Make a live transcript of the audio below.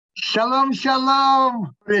Shalom,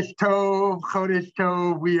 shalom. Chodesh Tov, Chodesh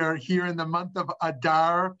Tov. We are here in the month of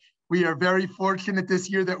Adar. We are very fortunate this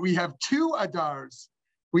year that we have two Adars.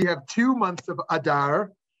 We have 2 months of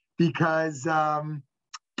Adar because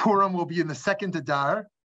Purim will be in the second Adar,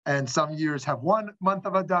 and some years have 1 month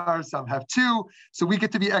of Adar, some have 2. So we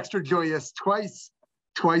get to be extra joyous twice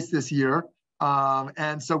this year.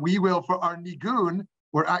 And so we will, for our Nigun,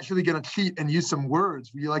 we're actually going to cheat and use some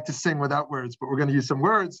words. We like to sing without words, but we're going to use some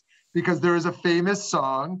words because there is a famous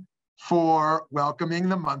song for welcoming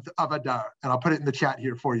the month of Adar. And I'll put it in the chat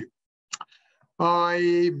here for you.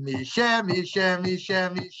 Oy, Misha, Misha, Misha,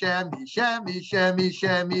 Misha, Misha, Misha,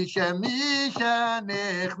 Misha, Misha, Misha,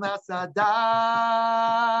 Nechnas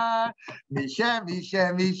Adar. Misha,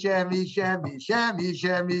 Misha, Misha, Misha, Misha,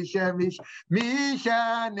 Misha, Misha, Misha,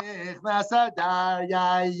 Misha, Nechnas Adar,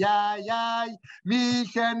 yai, yai, yai.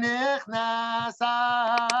 Misha, Nechnas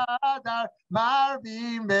Adar,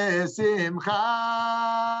 Marvim Besimcha.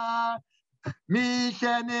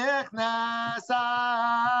 Misha nechnas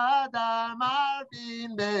Adar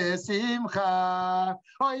marvin besimcha.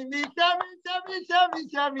 Oy Misha, Misha, Misha,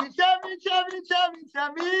 Misha, Misha, Misha, Misha, Misha,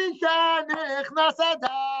 Misha nechnas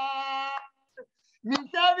Adar.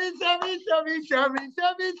 Misha, Misha, Misha, Misha,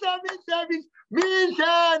 Misha, Misha, Misha,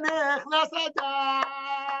 Misha nechnas Adar.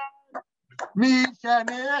 Misha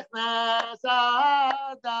nechnas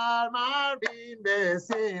Adar marvin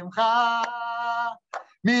besimcha.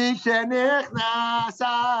 Misha nechnas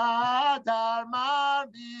Adar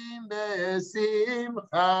marvin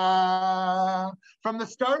besimcha. From the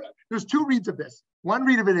start, there's 2 reads of this. One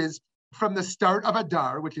read of it is from the start of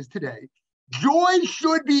Adar, which is today. Joy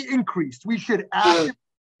should be increased. We should actively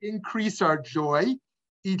increase our joy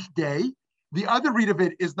each day. The other read of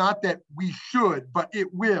it is not that we should, but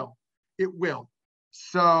it will. It will.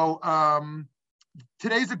 So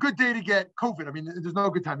today's a good day to get COVID. I mean, there's no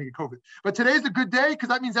good time to get COVID. But today's a good day because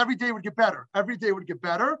that means every day would get better. Every day would get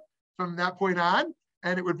better from that point on,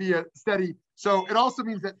 and it would be a steady. So it also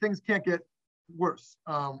means that things can't get worse.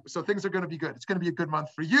 So things are going to be good. It's going to be a good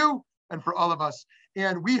month for you and for all of us.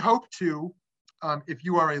 And we hope to, if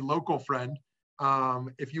you are a local friend,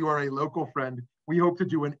 we hope to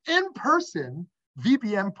do an in-person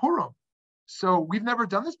VBM Purim. So we've never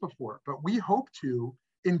done this before, but we hope to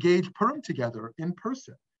engage Purim together in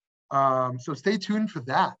person. So stay tuned for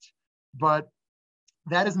that. But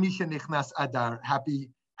that is Misha Nichnas Adar.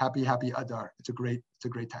 Happy Adar. It's a great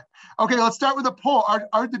time. Okay, let's start with a poll.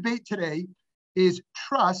 Our debate today is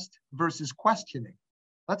trust versus questioning.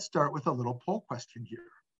 Let's start with a little poll question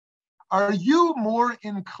here. Are you more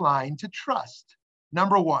inclined to trust?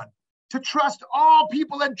 Number 1, to trust all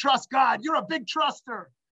people and trust God. You're a big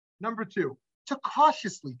truster. Number 2, to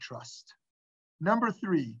cautiously trust. Number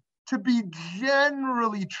 3, to be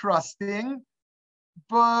generally trusting,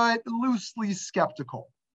 but loosely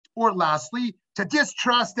skeptical. Or lastly, to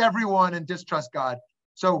distrust everyone and distrust God.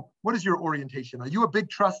 So what is your orientation? Are you a big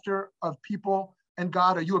truster of people and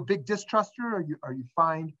God? Are you a big distruster? Or you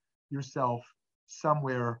find yourself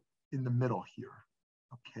somewhere in the middle here?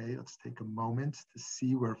 Okay, let's take a moment to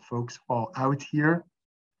see where folks fall out here.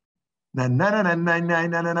 Okay,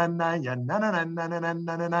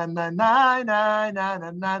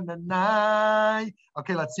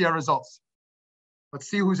 let's see our results. Let's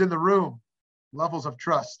see who's in the room. Levels of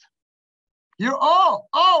trust. You're all,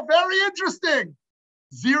 very interesting.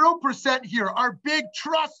 0% here are big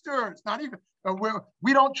trusters. Not even,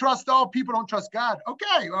 we don't trust all people, don't trust God.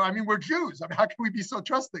 Okay, well, I mean, we're Jews. I mean, how can we be so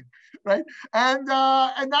trusting, right? And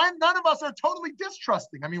none of us are totally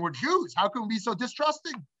distrusting. I mean, we're Jews. How can we be so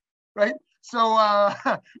distrusting? Right? So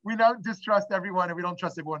we don't distrust everyone and we don't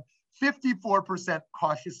trust everyone. 54%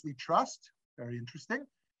 cautiously trust, very interesting,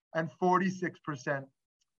 and 46%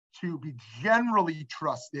 to be generally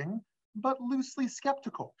trusting, but loosely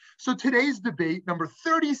skeptical. So today's debate, number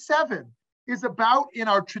 37, is about, in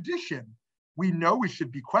our tradition, we know we should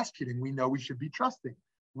be questioning, we know we should be trusting.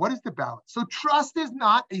 What is the balance? So trust is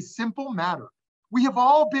not a simple matter. We have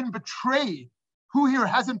all been betrayed. Who here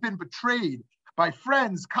hasn't been betrayed by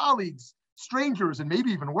friends, colleagues, strangers, and maybe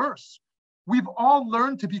even worse? We've all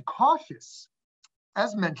learned to be cautious.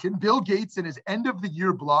 As mentioned, Bill Gates in his end of the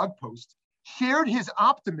year blog post shared his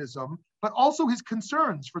optimism, but also his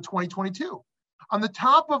concerns for 2022. On the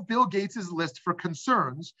top of Bill Gates's list for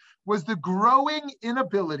concerns was the growing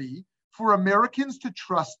inability for Americans to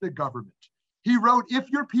trust the government. He wrote, if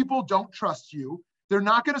your people don't trust you, they're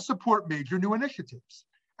not going to support major new initiatives.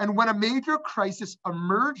 And when a major crisis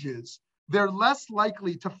emerges, they're less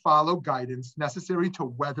likely to follow guidance necessary to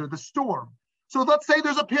weather the storm. So let's say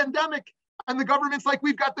there's a pandemic and the government's like,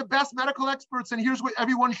 we've got the best medical experts and here's what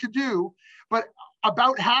everyone should do. But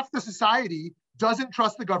about half the society doesn't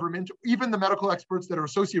trust the government, even the medical experts that are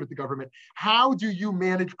associated with the government. How do you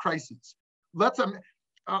manage crises?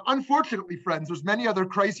 Unfortunately, friends, there's many other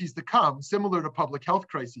crises to come, similar to public health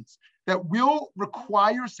crises, that will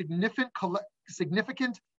require significant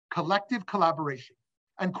collective collaboration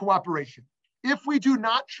and cooperation. If we do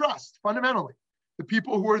not trust, fundamentally, the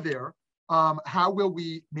people who are there, how will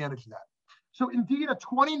we manage that? So indeed, a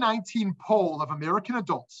 2019 poll of American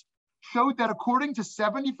adults showed that according to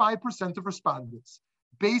 75% of respondents,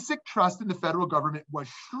 basic trust in the federal government was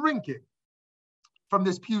shrinking from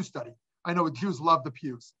this Pew study. I know Jews love the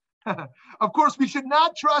Pews. Of course, we should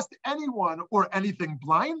not trust anyone or anything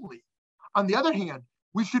blindly. On the other hand,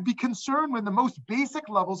 we should be concerned when the most basic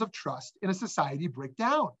levels of trust in a society break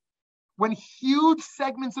down. When huge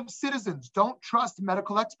segments of citizens don't trust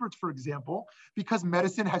medical experts, for example, because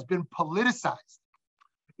medicine has been politicized.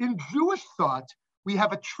 In Jewish thought, we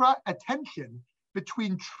have a tension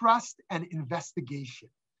between trust and investigation.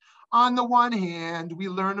 On the one hand, we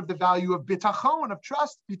learn of the value of bitachon, of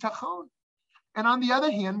trust, bitachon. And on the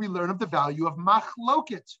other hand, we learn of the value of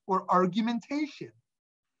machloket, or argumentation.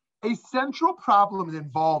 A central problem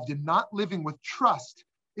involved in not living with trust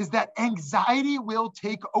is that anxiety will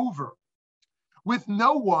take over. With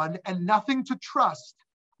no one and nothing to trust,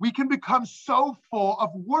 we can become so full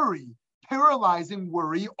of worry, paralyzing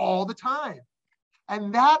worry all the time.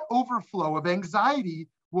 And that overflow of anxiety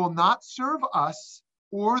will not serve us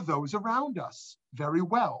or those around us very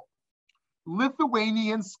well.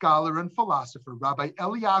 Lithuanian scholar and philosopher Rabbi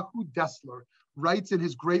Eliyahu Dessler writes in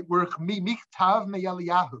his great work, Michtav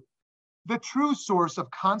Me'Eliyahu, the true source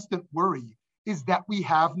of constant worry is that we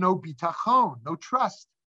have no bitachon, no trust,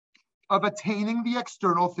 of attaining the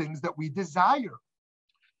external things that we desire.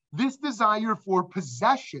 This desire for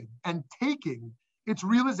possession and taking, its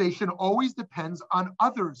realization always depends on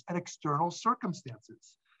others and external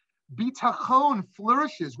circumstances. Bitachon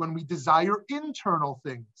flourishes when we desire internal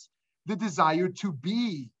things, the desire to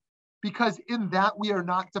be, because in that we are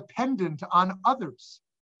not dependent on others.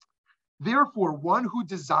 Therefore, one who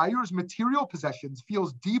desires material possessions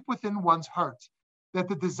feels deep within one's heart that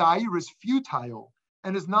the desire is futile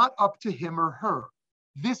and is not up to him or her.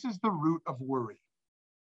 This is the root of worry.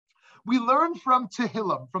 We learn from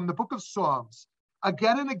Tehillim, from the book of Psalms,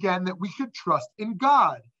 again and again that we should trust in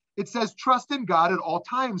God. It says, trust in God at all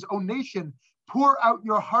times. O nation, pour out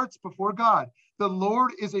your hearts before God. The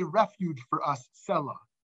Lord is a refuge for us, Selah.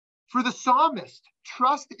 For the psalmist,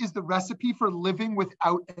 trust is the recipe for living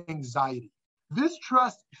without anxiety. This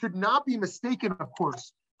trust should not be mistaken, of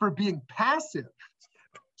course, for being passive.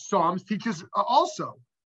 Psalms teaches also,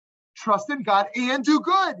 trust in God and do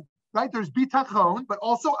good, right? There's bitachon, but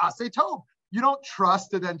also aseh tov. You don't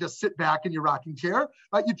trust and then just sit back in your rocking chair,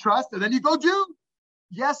 but you trust and then you go do.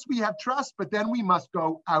 Yes, we have trust, but then we must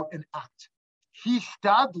go out and act.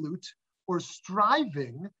 Hishtadlut, or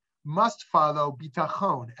striving, must follow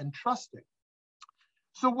bitachon and trusting.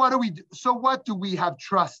 So what do we have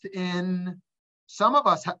trust in? Some of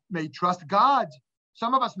us may trust God.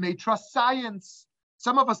 Some of us may trust science.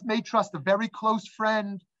 Some of us may trust a very close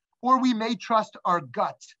friend, or we may trust our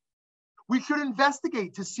gut. We should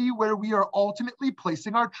investigate to see where we are ultimately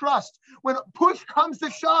placing our trust. When push comes to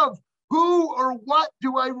shove, who or what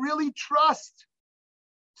do I really trust?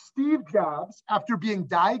 Steve Jobs, after being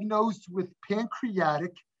diagnosed with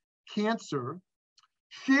pancreatic cancer,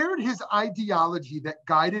 shared his ideology that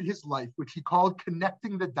guided his life, which he called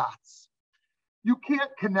connecting the dots. You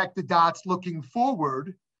can't connect the dots looking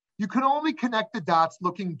forward. You can only connect the dots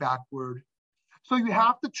looking backward. So you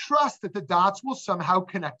have to trust that the dots will somehow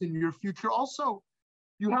connect in your future also.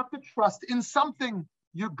 You have to trust in something,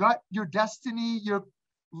 your gut, your destiny, your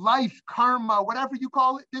life, karma, whatever you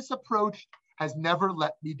call it. This approach has never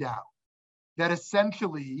let me down. That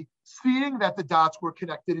essentially, seeing that the dots were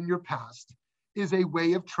connected in your past is a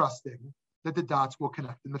way of trusting that the dots will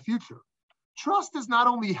connect in the future. Trust is not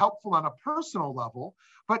only helpful on a personal level,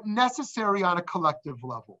 but necessary on a collective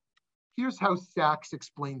level. Here's how Sachs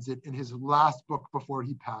explains it in his last book before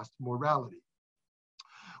he passed, Morality.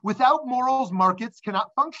 Without morals, markets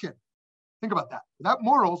cannot function. Think about that. Without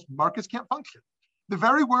morals, markets can't function. The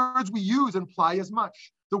very words we use imply as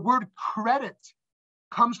much. The word credit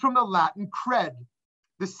comes from the Latin cred,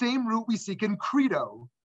 the same root we seek in credo,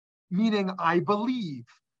 meaning I believe.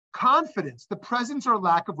 Confidence, the presence or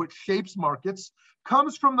lack of which shapes markets,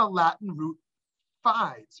 comes from the Latin root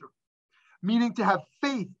fides, meaning to have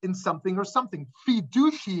faith in something or something.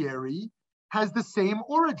 Fiduciary has the same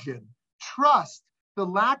origin. Trust, the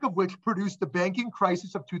lack of which produced the banking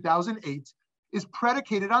crisis of 2008, is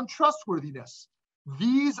predicated on trustworthiness.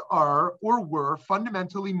 These are or were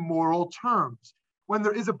fundamentally moral terms. when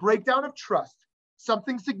there is a breakdown of trust,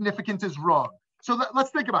 something significant is wrong. So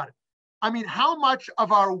let's think about it. I mean, how much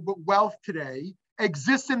of our wealth today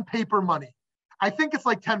exists in paper money? I think it's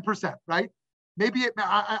like 10%, right? Maybe it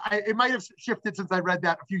might have shifted since I read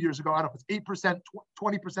that a few years ago. I don't know if it's 8%,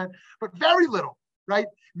 20%, but very little, right?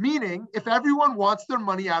 Meaning, if everyone wants their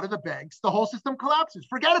money out of the banks, the whole system collapses.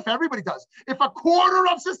 Forget if everybody does. If a quarter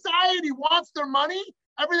of society wants their money,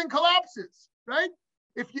 everything collapses, right?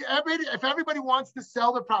 If everybody wants to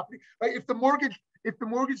sell their property, right? If the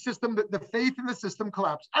mortgage system, the faith in the system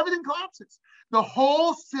collapses, everything collapses. The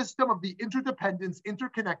whole system of the interdependence,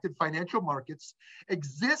 interconnected financial markets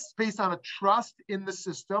exists based on a trust in the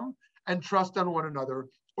system and trust on one another,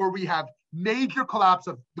 or we have major collapse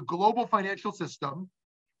of the global financial system,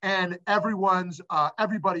 and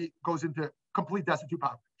everybody goes into complete destitute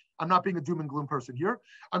poverty. I'm not being a doom and gloom person here.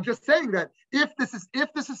 I'm just saying that if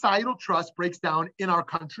the societal trust breaks down in our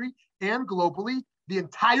country and globally, the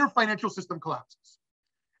entire financial system collapses.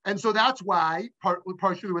 And so that's why,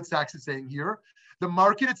 partially what Sachs is saying here, the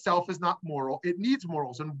market itself is not moral. It needs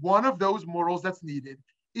morals. And one of those morals that's needed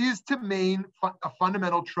is to maintain a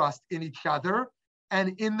fundamental trust in each other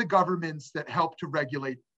and in the governments that help to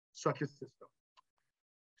regulate such a system.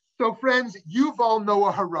 So friends, Yuval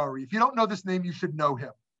Noah Harari. If you don't know this name, you should know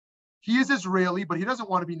him. He is Israeli, but he doesn't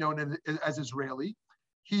want to be known as Israeli.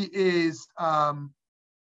 He is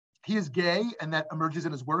gay, and that emerges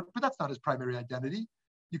in his work, but that's not his primary identity.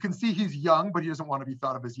 You can see he's young, but he doesn't want to be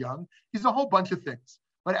thought of as young. He's a whole bunch of things,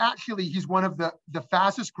 but actually he's one of the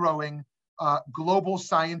fastest growing global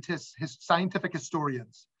scientists, scientific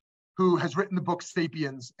historians, who has written the book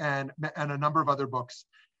Sapiens and a number of other books,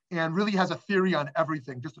 and really has a theory on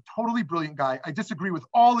everything. Just a totally brilliant guy. I disagree with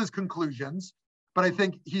all his conclusions, but I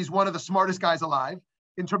think he's one of the smartest guys alive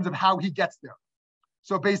in terms of how he gets there.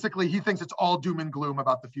 So basically, he thinks it's all doom and gloom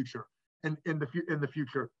about the future, and in the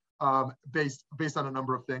future, based on a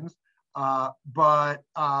number of things. But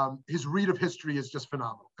his read of history is just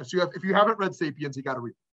phenomenal. So if you haven't read *Sapiens*, you got to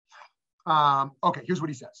read it. Okay, here's what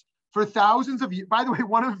he says. For thousands of years, by the way,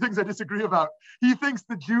 one of the things I disagree about, he thinks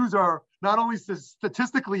the Jews are not only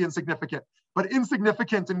statistically insignificant, but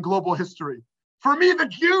insignificant in global history. For me, the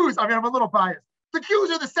Jews, I mean, I'm a little biased. The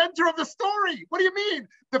Jews are the center of the story. What do you mean?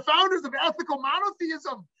 The founders of ethical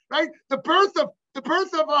monotheism, right? The birth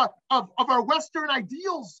of our Western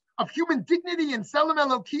ideals of human dignity and Tselem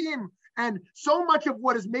Elohim, and so much of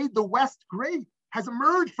what has made the West great has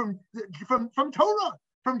emerged from Torah,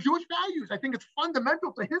 from Jewish values. I think it's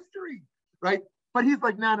fundamental to history, right? But he's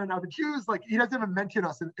like, no. The Jews, like, he doesn't even mention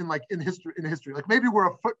us in history. Like, maybe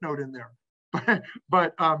we're a footnote in there.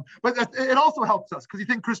 But it also helps us because he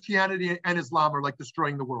thinks Christianity and Islam are like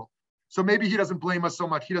destroying the world. So maybe he doesn't blame us so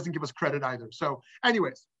much. He doesn't give us credit either. So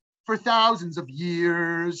anyways, for thousands of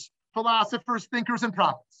years, philosophers, thinkers, and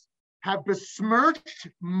prophets have besmirched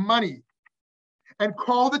money and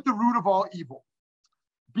called it the root of all evil.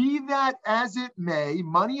 Be that as it may,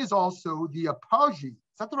 money is also the apogee.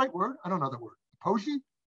 Is that the right word? I don't know that word. Apogee?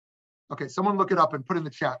 Okay, someone look it up and put in the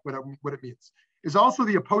chat what it means. Is also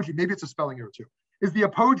the apogee, maybe it's a spelling error too, is the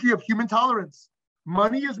apogee of human tolerance.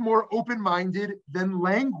 Money is more open-minded than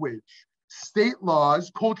language, state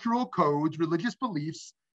laws, cultural codes, religious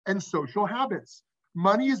beliefs, and social habits.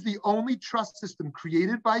 Money is the only trust system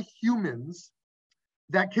created by humans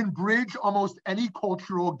that can bridge almost any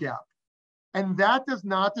cultural gap. And that does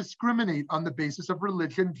not discriminate on the basis of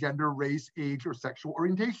religion, gender, race, age, or sexual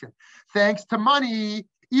orientation. Thanks to money,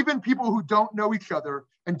 even people who don't know each other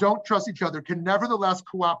and don't trust each other can nevertheless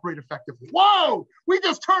cooperate effectively. Whoa, we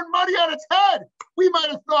just turned money on its head. We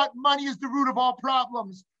might have thought money is the root of all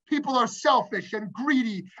problems. People are selfish and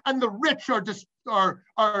greedy, and the rich are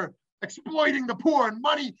exploiting the poor. And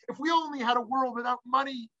money, if we only had a world without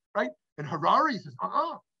money, right? And Harari says,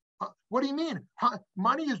 what do you mean?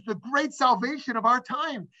 Money is the great salvation of our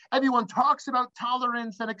time. Everyone talks about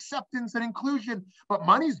tolerance and acceptance and inclusion, but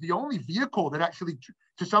money is the only vehicle that actually,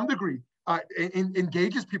 to some degree,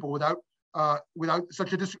 engages people without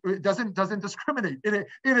such it doesn't discriminate in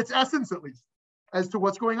its essence, at least, as to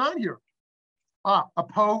what's going on here.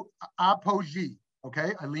 Apogee.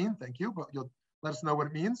 Okay, Eileen, thank you, but you'll let us know what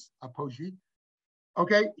it means. Apogee.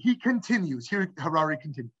 Okay, he continues. Here, Harari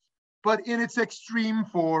continues. But in its extreme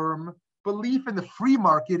form, belief in the free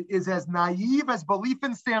market is as naive as belief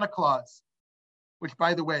in Santa Claus, which,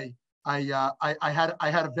 by the way, I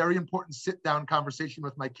had a very important sit-down conversation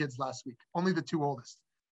with my kids last week, only the two oldest.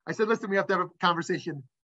 I said, listen, we have to have a conversation.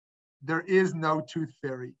 There is no tooth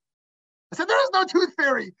fairy. I said, there is no tooth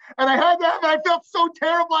fairy. And I had that, and I felt so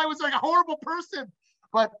terrible. I was like a horrible person.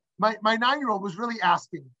 But my 9-year-old was really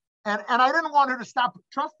asking. And I didn't want her to stop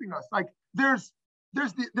trusting us. Like, there's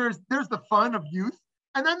there's the fun of youth,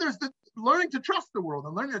 and then there's the learning to trust the world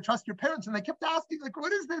and learning to trust your parents. And they kept asking, like,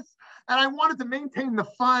 what is this? And I wanted to maintain the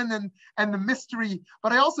fun and the mystery,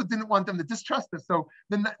 but I also didn't want them to distrust us. So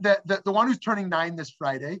the one who's turning 9 this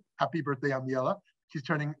Friday, happy birthday, Amiela. She's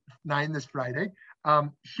turning 9 this Friday.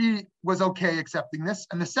 She was okay accepting this.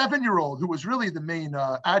 And the 7-year-old, who was really the main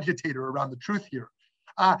agitator around the truth here,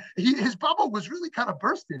 his bubble was really kind of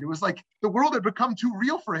bursting. It was like the world had become too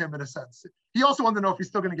real for him in a sense. He also wanted to know if he's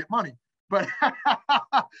still going to get money. But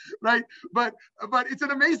right, but it's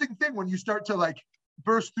an amazing thing when you start to like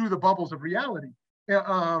burst through the bubbles of reality.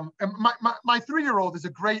 And my 3-year-old is a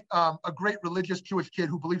great religious Jewish kid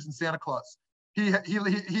who believes in Santa Claus. He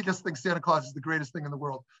just thinks Santa Claus is the greatest thing in the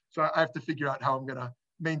world. So I have to figure out how I'm gonna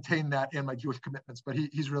maintain that and my Jewish commitments. But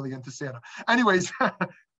he's really into Santa. Anyways,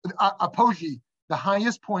 apogee, the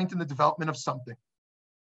highest point in the development of something.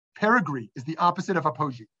 Perigee is the opposite of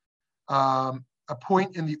apogee. A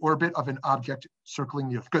point in the orbit of an object circling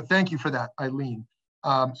the Earth. Good, thank you for that, Eileen.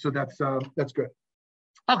 So that's good.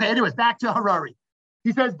 Okay, anyways, back to Harari.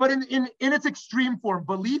 He says, but in its extreme form,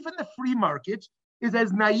 belief in the free market is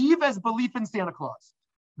as naive as belief in Santa Claus.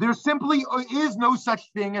 There simply is no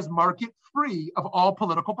such thing as market free of all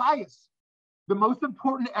political bias. The most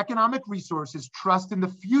important economic resource is trust in the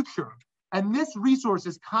future, and this resource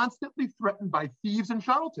is constantly threatened by thieves and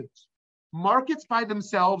charlatans. Markets by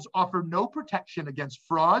themselves offer no protection against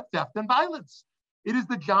fraud, theft, and violence. It is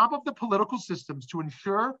the job of the political systems to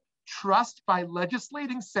ensure trust by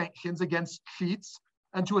legislating sanctions against cheats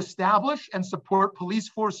and to establish and support police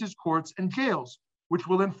forces, courts, and jails, which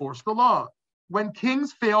will enforce the law. When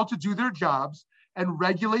kings fail to do their jobs and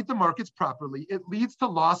regulate the markets properly, it leads to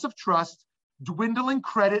loss of trust, dwindling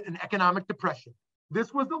credit, and economic depression.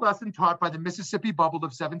 This was the lesson taught by the Mississippi bubble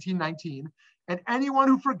of 1719, and anyone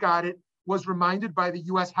who forgot it was reminded by the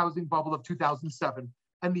US housing bubble of 2007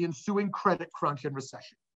 and the ensuing credit crunch and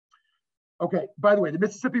recession. Okay, by the way, the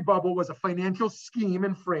Mississippi bubble was a financial scheme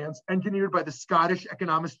in France engineered by the Scottish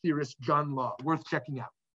economist theorist John Law, worth checking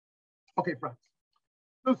out. Okay, friends.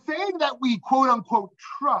 So saying that we quote unquote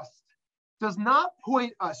trust does not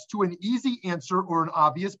point us to an easy answer or an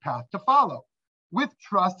obvious path to follow. With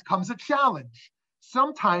trust comes a challenge.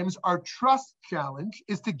 Sometimes our trust challenge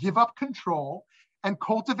is to give up control and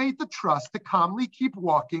cultivate the trust to calmly keep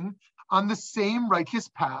walking on the same righteous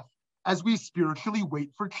path as we spiritually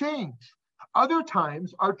wait for change. Other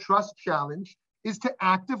times, our trust challenge is to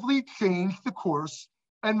actively change the course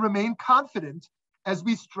and remain confident as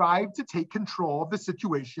we strive to take control of the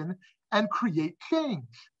situation and create change.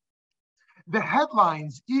 The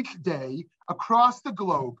headlines each day across the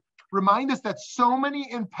globe remind us that so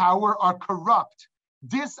many in power are corrupt,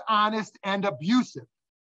 dishonest, and abusive.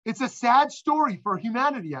 It's a sad story for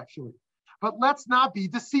humanity, actually. But let's not be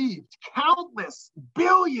deceived. Countless,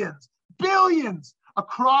 billions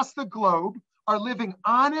across the globe are living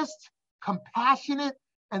honest, compassionate,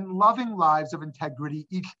 and loving lives of integrity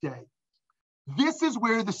each day. This is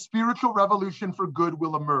where the spiritual revolution for good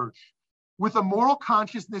will emerge, with a moral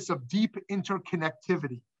consciousness of deep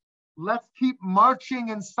interconnectivity. Let's keep marching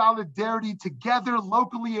in solidarity together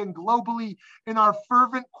locally and globally in our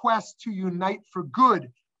fervent quest to unite for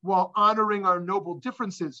good while honoring our noble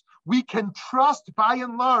differences. We can trust, by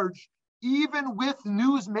and large, even with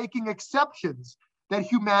news-making exceptions, that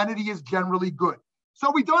humanity is generally good.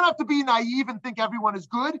 So we don't have to be naive and think everyone is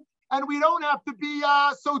good, and we don't have to be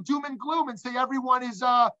so doom and gloom and say everyone is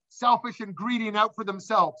selfish and greedy and out for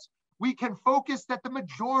themselves. We can focus that the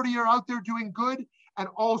majority are out there doing good and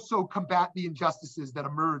also combat the injustices that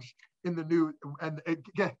emerge in the news, and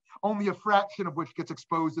only a fraction of which gets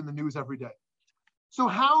exposed in the news every day. So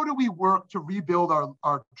how do we work to rebuild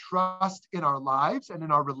our trust in our lives and in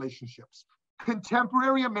our relationships?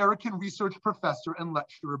 Contemporary American research professor and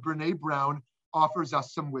lecturer Brene Brown offers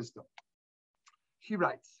us some wisdom. She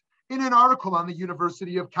writes, in an article on the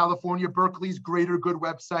University of California, Berkeley's Greater Good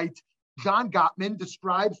website, John Gottman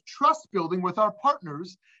describes trust building with our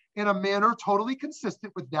partners in a manner totally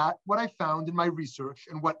consistent with what I found in my research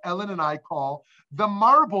and what Ellen and I call the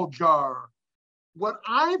marble jar. What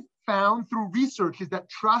I've found through research is that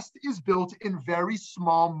trust is built in very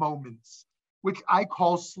small moments, which I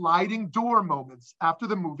call sliding door moments, after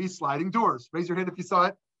the movie Sliding Doors. Raise your hand if you saw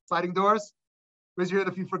it, Sliding Doors. Raise your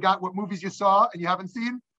hand if you forgot what movies you saw and you haven't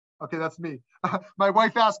seen. Okay, that's me. My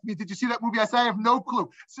wife asked me, did you see that movie? I say, I have no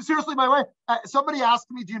clue. So seriously, my wife, somebody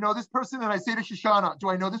asked me, do you know this person? And I say to Shoshana, do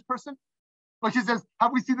I know this person? But she says,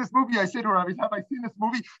 have we seen this movie? I say to her, have I seen this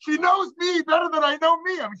movie? She knows me better than I know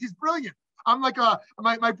me. I mean, she's brilliant. I'm like,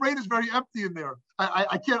 my brain is very empty in there.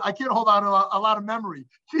 I can't hold on to a lot of memory.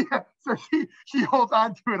 She holds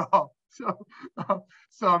on to it all.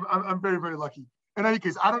 So, I'm very, very lucky. In any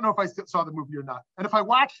case, I don't know if I saw the movie or not. And if I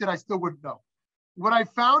watched it, I still wouldn't know. What I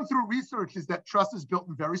found through research is that trust is built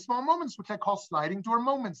in very small moments, which I call sliding door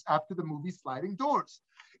moments after the movie Sliding Doors.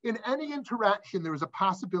 In any interaction, there is a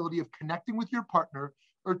possibility of connecting with your partner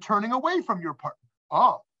or turning away from your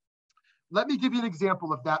partner. Let me give you an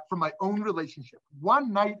example of that from my own relationship.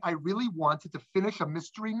 One night, I really wanted to finish a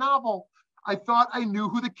mystery novel. I thought I knew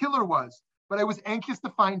who the killer was, but I was anxious to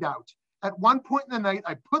find out. At one point in the night,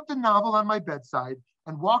 I put the novel on my bedside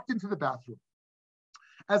and walked into the bathroom.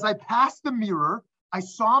 As I passed the mirror, I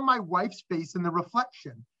saw my wife's face in the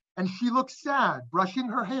reflection, and she looked sad, brushing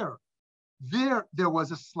her hair. This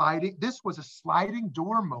was a sliding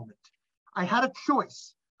door moment. I had a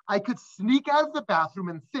choice. I could sneak out of the bathroom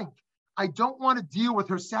and think, I don't want to deal with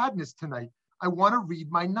her sadness tonight. I want to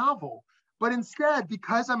read my novel. But instead,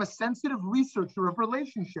 because I'm a sensitive researcher of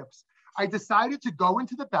relationships, I decided to go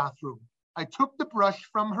into the bathroom. I took the brush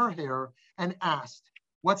from her hair and asked,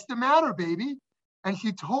 "What's the matter, baby?" And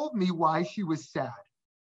she told me why she was sad.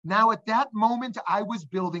 Now, at that moment, I was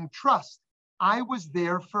building trust. I was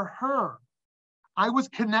there for her. I was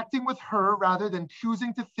connecting with her rather than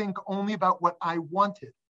choosing to think only about what I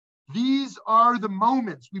wanted. These are the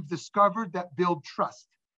moments we've discovered that build trust.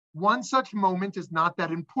 One such moment is not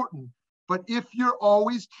that important, but if you're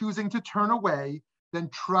always choosing to turn away, then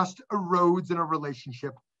trust erodes in a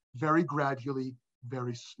relationship very gradually,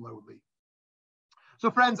 very slowly.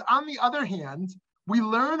 So friends, on the other hand, we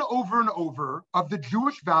learn over and over of the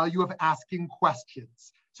Jewish value of asking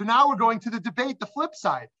questions. So now we're going to the debate, the flip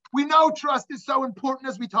side. We know trust is so important,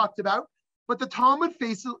 as we talked about, but the Talmud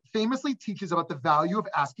famously teaches about the value of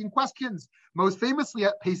asking questions, most famously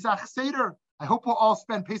at Pesach Seder. I hope we'll all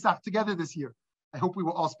spend Pesach together this year. I hope we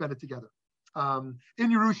will all spend it together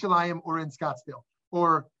in Yerushalayim or in Scottsdale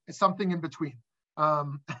or something in between.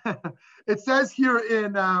 It says here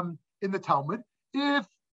in the Talmud, if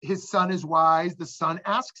his son is wise, the son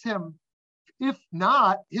asks him. If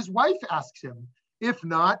not, his wife asks him. If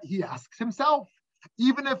not, he asks himself.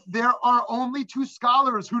 Even if there are only two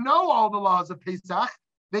scholars who know all the laws of Pesach,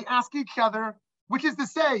 they ask each other, which is to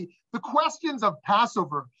say, the questions of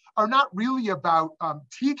Passover are not really about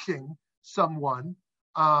teaching someone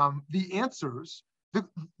the answers.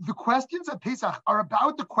 The questions of Pesach are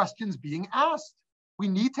about the questions being asked. We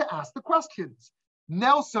need to ask the questions.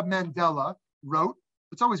 Nelson Mandela wrote,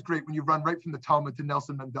 it's always great when you run right from the Talmud to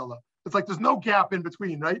Nelson Mandela. It's like there's no gap in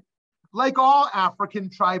between, right? Like all African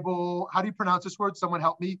tribal, how do you pronounce this word? Someone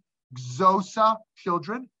help me. Xhosa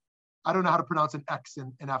children. I don't know how to pronounce an X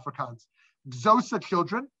in Afrikaans. Xhosa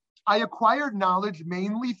children. I acquired knowledge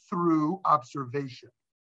mainly through observation.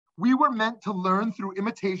 We were meant to learn through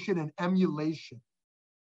imitation and emulation,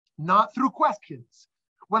 not through questions.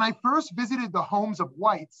 When I first visited the homes of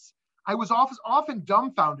whites, I was often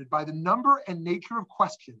dumbfounded by the number and nature of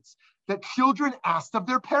questions that children asked of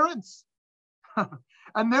their parents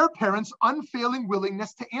and their parents' unfailing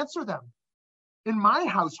willingness to answer them. In my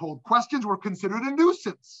household, questions were considered a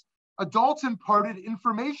nuisance. Adults imparted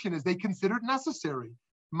information as they considered necessary.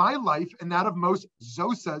 My life and that of most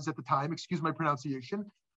Xhosas at the time, excuse my pronunciation,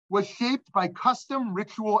 was shaped by custom,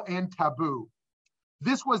 ritual, and taboo.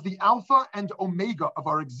 This was the alpha and omega of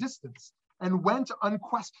our existence and went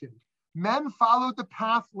unquestioned. Men followed the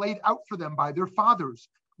path laid out for them by their fathers.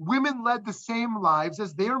 Women led the same lives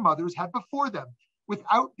as their mothers had before them.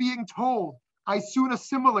 Without being told, I soon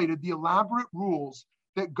assimilated the elaborate rules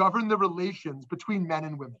that govern the relations between men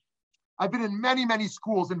and women. I've been in many, many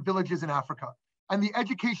schools and villages in Africa, and the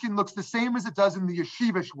education looks the same as it does in the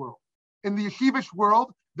yeshivish world. In the yeshivish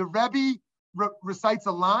world, the Rebbe recites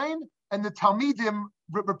a line and the Talmidim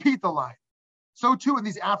repeat the line. So too in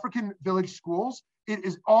these African village schools, it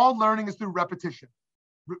is all learning is through repetition.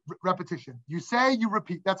 Repetition. You say, you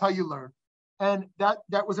repeat. That's how you learn. And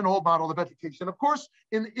that was an old model of education. Of course,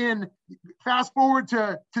 in fast forward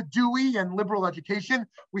to Dewey and liberal education,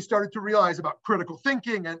 we started to realize about critical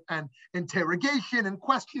thinking and interrogation and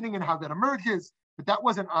questioning and how that emerges. But that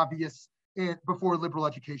wasn't obvious before liberal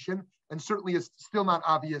education, and certainly is still not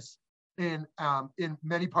obvious in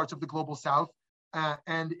many parts of the global South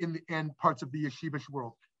and in parts of the yeshivish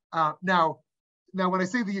world. Now, when I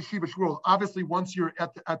say the yeshivish world, obviously once you're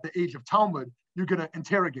at the age of Talmud, you're going to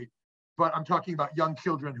interrogate. But I'm talking about young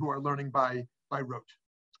children who are learning by rote.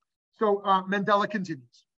 So Mandela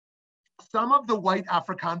continues. Some of the white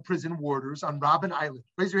African prison warders on Robben Island.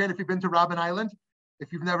 Raise your hand if you've been to Robben Island.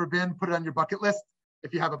 If you've never been, put it on your bucket list.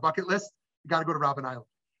 If you have a bucket list, you got to go to Robben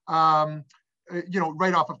Island.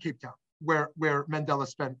 Right off of Cape Town, where Mandela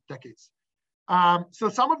spent decades. So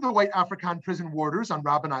some of the white African prison warders on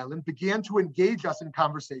Robben Island began to engage us in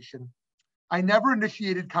conversation I never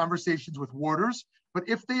initiated conversations with warders, but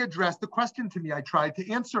if they addressed the question to me, I tried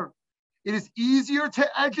to answer. It is easier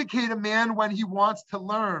to educate a man when he wants to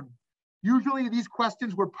learn. Usually these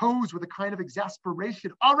questions were posed with a kind of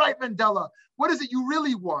exasperation. All right, Mandela, what is it you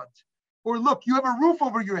really want? Or look, you have a roof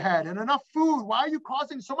over your head and enough food. Why are you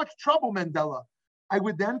causing so much trouble, Mandela? I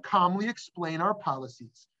would then calmly explain our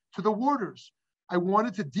policies to the warders. I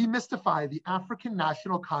wanted to demystify the African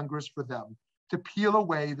National Congress for them, to peel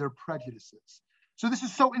away their prejudices. So this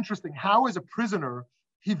is so interesting, how as a prisoner,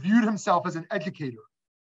 he viewed himself as an educator,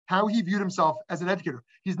 how he viewed himself as an educator.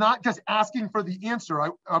 He's not just asking for the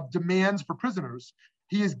answer of demands for prisoners,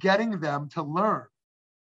 he is getting them to learn,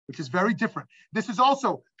 which is very different. This is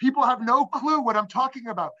also, people have no clue what I'm talking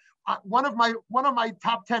about. One of my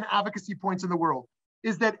top 10 advocacy points in the world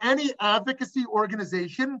is that any advocacy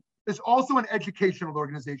organization is also an educational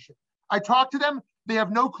organization. I talk to them, they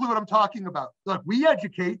have no clue what I'm talking about. Look, we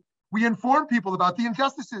educate, we inform people about the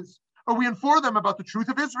injustices, or we inform them about the truth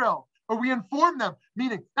of Israel, or we inform them,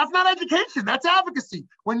 meaning that's not education, that's advocacy.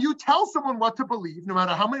 When you tell someone what to believe, no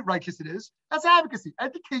matter how righteous it is, that's advocacy.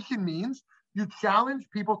 Education means you challenge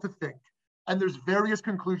people to think, and there's various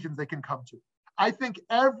conclusions they can come to. I think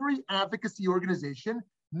every advocacy organization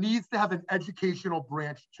needs to have an educational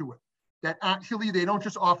branch to it, that actually they don't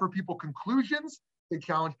just offer people conclusions, they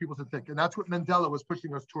challenge people to think. And that's what Mandela was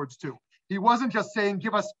pushing us towards too. He wasn't just saying,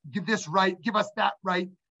 give this right, give us that right.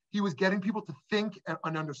 He was getting people to think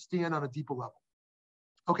and understand on a deeper level.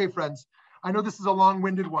 Okay, friends, I know this is a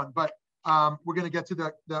long-winded one, but we're gonna get to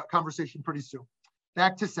the conversation pretty soon.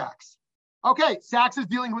 Back to Sachs. Okay, Sachs is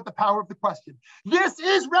dealing with the power of the question. This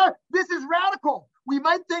is radical. We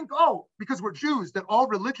might think, oh, because we're Jews, that all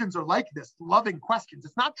religions are like this, loving questions.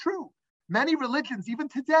 It's not true. Many religions, even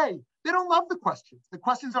today, they don't love the questions. The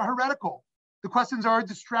questions are heretical. The questions are a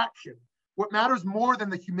distraction. What matters more than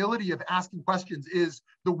the humility of asking questions is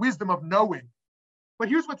the wisdom of knowing. But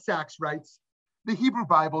here's what Sachs writes. The Hebrew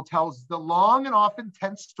Bible tells the long and often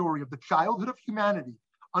tense story of the childhood of humanity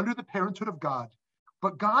under the parenthood of God.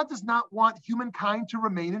 But God does not want humankind to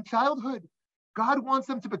remain in childhood. God wants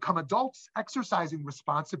them to become adults, exercising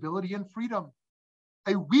responsibility and freedom.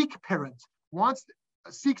 A weak parent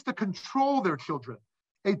seeks to control their children.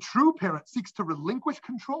 A true parent seeks to relinquish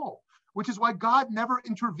control, which is why God never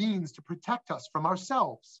intervenes to protect us from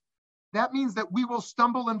ourselves. That means that we will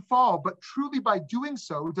stumble and fall, but truly by doing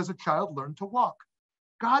so does a child learn to walk.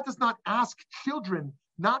 God does not ask children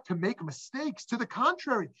not to make mistakes. To the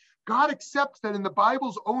contrary, God accepts that in the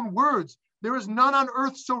Bible's own words, there is none on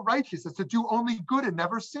earth so righteous as to do only good and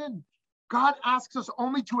never sin. God asks us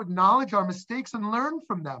only to acknowledge our mistakes and learn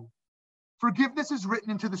from them. Forgiveness is written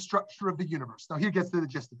into the structure of the universe. Now here gets to the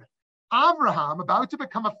gist of it. Abraham, about to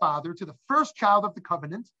become a father to the first child of the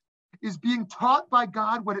covenant, is being taught by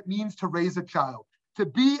God what it means to raise a child. To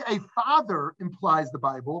be a father, implies the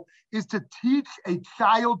Bible, is to teach a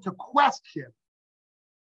child to question,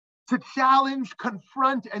 to challenge,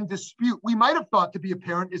 confront, and dispute. We might have thought to be a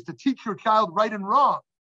parent is to teach your child right and wrong,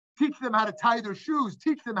 teach them how to tie their shoes,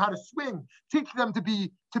 teach them how to swing, teach them to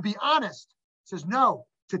be honest. It says no,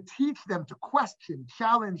 to teach them to question,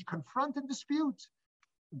 challenge, confront, and dispute.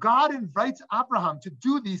 God invites Abraham to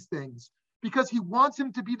do these things because he wants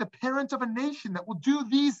him to be the parent of a nation that will do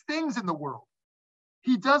these things in the world.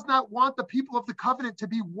 He does not want the people of the covenant to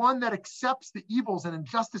be one that accepts the evils and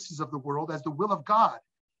injustices of the world as the will of God.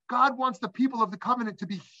 God wants the people of the covenant to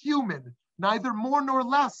be human, neither more nor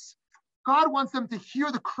less. God wants them to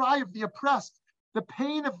hear the cry of the oppressed, the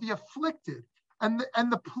pain of the afflicted, and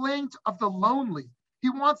the plaint of the lonely. He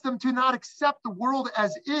wants them to not accept the world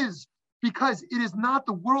as is, because it is not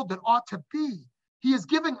the world that ought to be. He is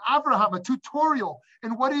giving Abraham a tutorial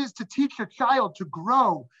in what it is to teach a child to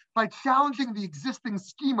grow by challenging the existing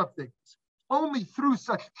scheme of things. Only through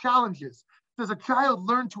such challenges does a child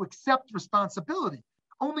learn to accept responsibility.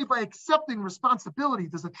 Only by accepting responsibility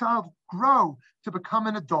does a child grow to become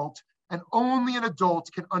an adult, and only an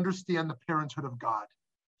adult can understand the parenthood of God.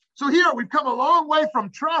 So here we've come a long way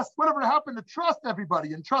from trust. Whatever happened to trust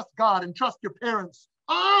everybody and trust God and trust your parents?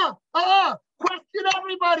 Question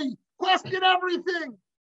everybody, question everything.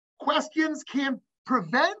 Questions can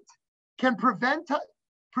present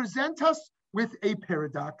us with a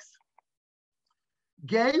paradox.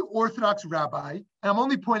 Gay Orthodox rabbi, and I'm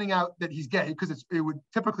only pointing out that he's gay because it would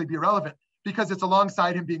typically be irrelevant because it's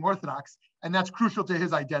alongside him being Orthodox, and that's crucial to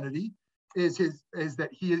his identity, is that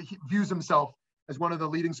he views himself as one of the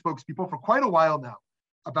leading spokespeople for quite a while now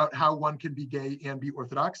about how one can be gay and be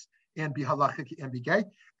Orthodox and be halachic and be gay.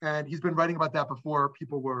 And he's been writing about that before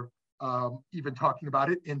people were even talking about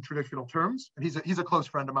it in traditional terms. And he's a close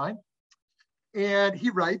friend of mine. And he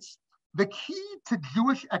writes, The key to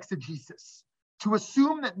Jewish exegesis, to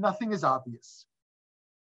assume that nothing is obvious,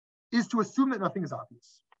 is to assume that nothing is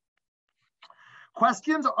obvious.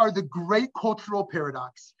 Questions are the great cultural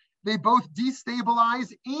paradox. They both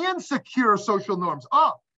destabilize and secure social norms.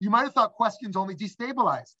 Oh, you might have thought questions only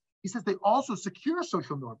destabilize. He says they also secure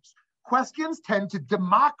social norms. Questions tend to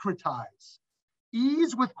democratize.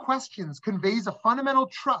 Ease with questions conveys a fundamental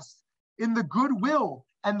trust in the goodwill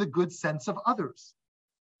and the good sense of others.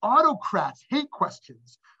 Autocrats hate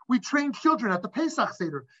questions. We train children at the Pesach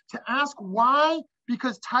Seder to ask why,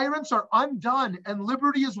 because tyrants are undone and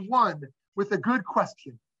liberty is won with a good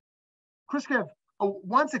question. Khrushchev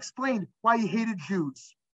once explained why he hated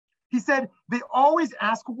Jews. He said, they always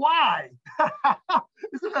ask why.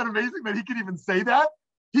 Isn't that amazing that he can even say that?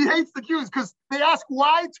 He hates the Jews because they ask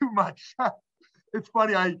why too much. It's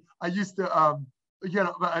funny, I used to,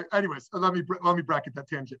 anyways, let me bracket that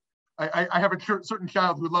tangent. I have a certain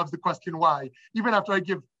child who loves the question why, even after I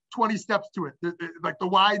give 20 steps to it, like the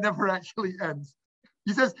why never actually ends.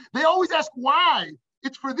 He says, they always ask why.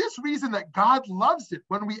 It's for this reason that God loves it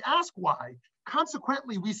when we ask why.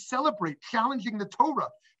 Consequently, we celebrate challenging the Torah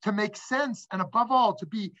to make sense and above all, to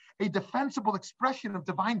be a defensible expression of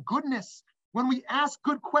divine goodness. When we ask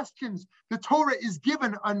good questions, the Torah is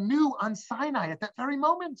given anew on Sinai at that very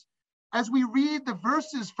moment. As we read the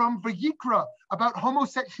verses from Vayikra about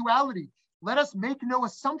homosexuality, let us make no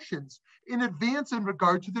assumptions in advance in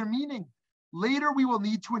regard to their meaning. Later, we will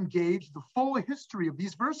need to engage the full history of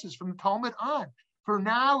these verses from the Talmud on. For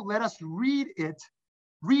now, let us read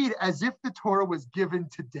as if the Torah was given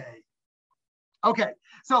today. Okay,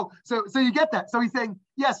 so you get that. So he's saying,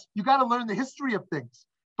 yes, you got to learn the history of things,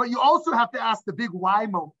 but you also have to ask the big why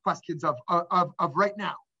questions of right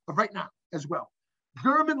now as well.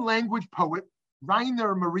 German language poet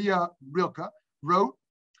Rainer Maria Rilke wrote,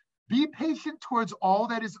 "Be patient towards all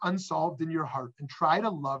that is unsolved in your heart and try to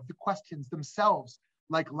love the questions themselves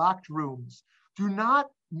like locked rooms. Do not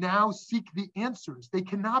now seek the answers. They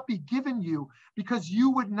cannot be given you because you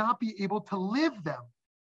would not be able to live them.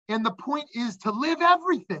 And the point is to live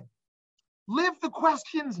everything. Live the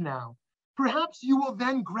questions now. Perhaps you will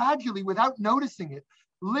then gradually, without noticing it,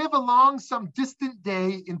 live along some distant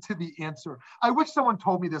day into the answer." I wish someone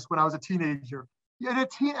told me this when I was a teenager.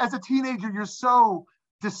 As a teenager, you're so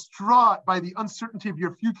distraught by the uncertainty of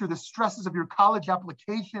your future, the stresses of your college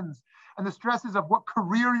applications, and the stresses of what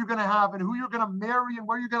career you're going to have and who you're going to marry and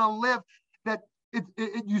where you're going to live, that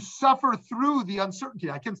you suffer through the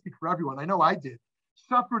uncertainty. I can't speak for everyone. I know I did.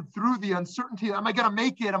 Suffered through the uncertainty. Am I going to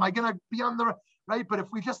make it? Am I going to be on the right? But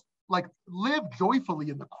if we just live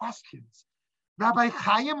joyfully in the questions. Rabbi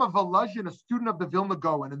Chaim of Volozhin, a student of the Vilna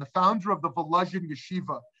Gaon and the founder of the Volozhin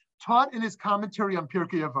Yeshiva, taught in his commentary on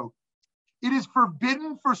Pirkei Avot, "It is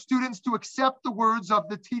forbidden for students to accept the words of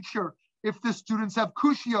the teacher if the students have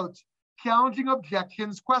kushiot, challenging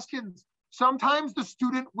objections, questions. Sometimes the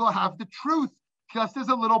student will have the truth, just as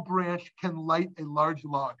a little branch can light a large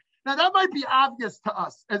log." Now that might be obvious to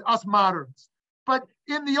us, as us moderns, but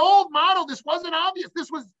in the old model, this wasn't obvious. This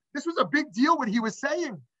was a big deal what he was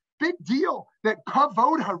saying. Big deal that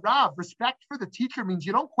kavod harav, respect for the teacher, means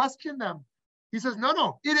you don't question them. He says,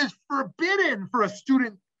 no, it is forbidden for a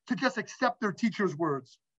student to just accept their teacher's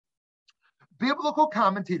words. Biblical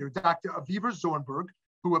commentator, Dr. Aviva Zornberg,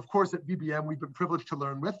 who of course at VBM we've been privileged to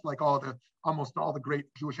learn with, like almost all the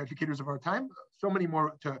great Jewish educators of our time, so many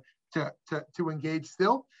more to engage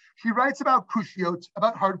still. She writes about kushiot,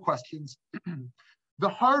 about hard questions, the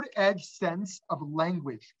hard-edged sense of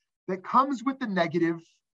language that comes with the negative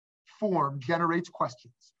form generates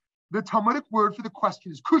questions. The Talmudic word for the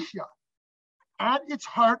question is kushya. At its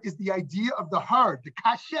heart is the idea of the hard, the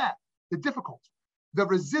kashet, the difficult, the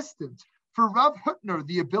resistant. For Rav Hutner,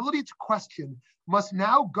 the ability to question must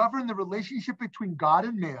now govern the relationship between God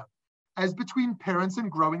and man, as between parents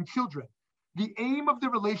and growing children. The aim of the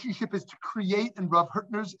relationship is to create, in Rav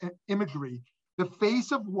Hutner's imagery, the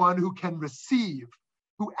face of one who can receive,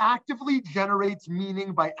 who actively generates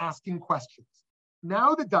meaning by asking questions.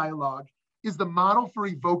 Now the dialogue is the model for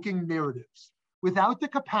evoking narratives. Without the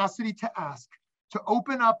capacity to ask, to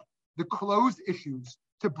open up the closed issues,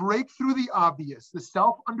 to break through the obvious, the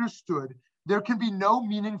self-understood, there can be no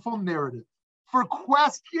meaningful narrative. For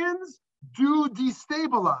questions do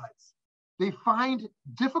destabilize. They find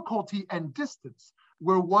difficulty and distance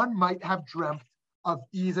where one might have dreamt of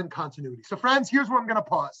ease and continuity. So friends, here's where I'm going to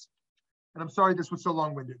pause. And I'm sorry this was so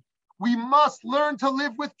long-winded. We must learn to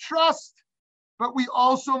live with trust, but we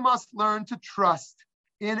also must learn to trust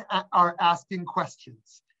in our asking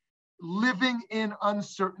questions, living in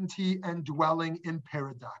uncertainty and dwelling in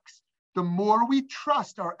paradox. The more we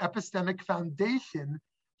trust our epistemic foundation,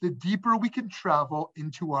 the deeper we can travel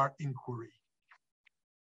into our inquiry.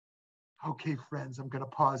 Okay, friends, I'm going to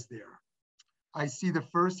pause there. I see the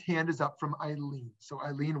first hand is up from Eileen. So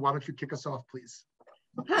Eileen, why don't you kick us off, please?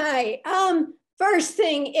 Hi. First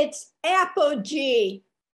thing, it's apogee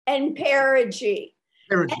and perigee.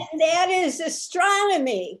 And that is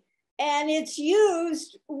astronomy. And it's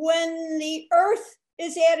used when the Earth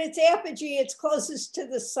is at its apogee, it's closest to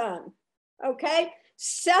the sun. Okay?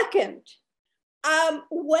 Second,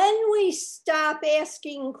 when we stop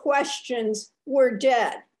asking questions, we're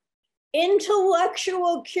dead.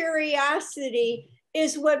 Intellectual curiosity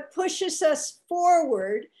is what pushes us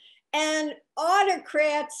forward, and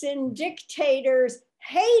autocrats and dictators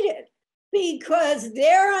hate it because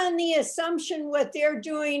they're on the assumption what they're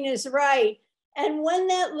doing is right. And when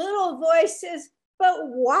that little voice says, but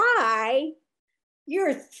why?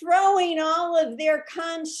 You're throwing all of their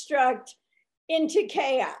construct into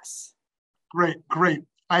chaos. Great, great.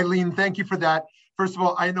 Eileen, thank you for that. First of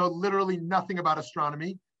all, I know literally nothing about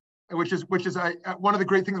astronomy, which is one of the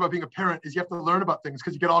great things about being a parent is you have to learn about things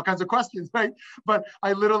because you get all kinds of questions, right? But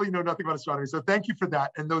I literally know nothing about astronomy. So thank you for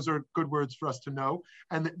that. And those are good words for us to know.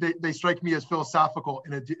 And they strike me as philosophical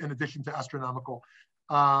in addition to astronomical.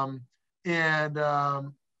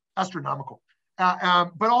 Astronomical.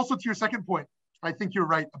 But also to your second point, I think you're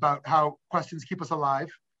right about how questions keep us alive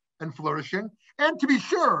and flourishing. And to be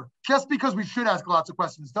sure, just because we should ask lots of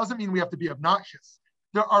questions doesn't mean we have to be obnoxious.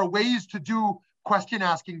 There are ways to do question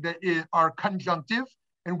asking that are conjunctive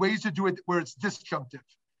and ways to do it where it's disjunctive.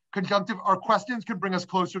 Conjunctive, our questions can bring us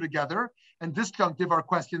closer together, and disjunctive, our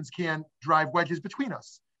questions can drive wedges between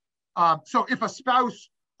us. So if a spouse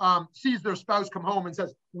sees their spouse come home and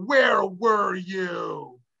says, "Where were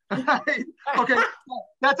you?" Right? Okay,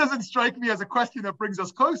 that doesn't strike me as a question that brings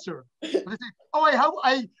us closer. They say, "Oh, I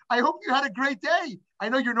hope you had a great day. I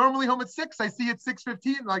know you're normally home at 6. I see it's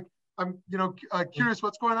 6:15. Like, I'm curious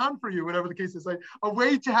what's going on for you," whatever the case is. Like a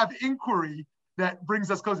way to have inquiry that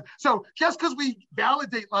brings us closer. So just because we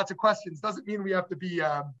validate lots of questions doesn't mean we have to be,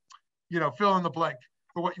 fill in the blank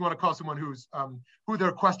for what you want to call someone who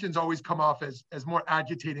their questions always come off as more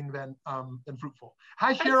agitating than fruitful.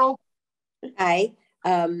 Hi, Cheryl. Hi.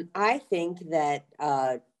 I think that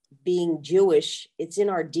being Jewish, it's in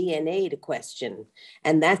our DNA to question.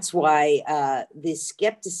 And that's why the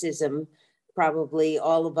skepticism, probably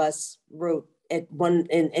all of us wrote at one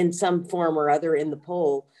in some form or other in the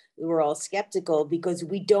poll, we were all skeptical because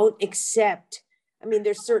we don't accept. I mean,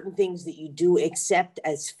 there's certain things that you do accept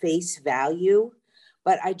as face value,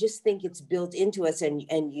 but I just think it's built into us. And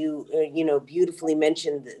you beautifully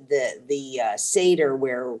mentioned the Seder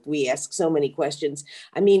where we ask so many questions.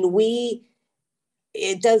 I mean,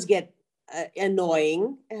 it does get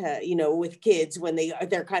annoying, with kids when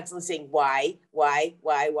they're constantly saying why,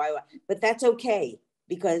 but that's okay.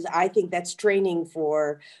 Because I think that's training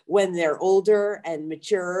for when they're older and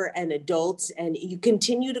mature and adults, and you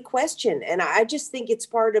continue to question. And I just think it's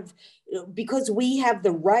part of, because we have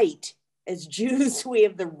the right, as Jews, we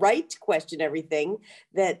have the right to question everything,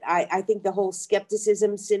 that I think the whole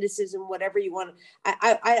skepticism, cynicism, whatever you want,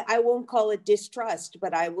 I won't call it distrust,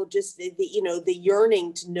 but I will just, the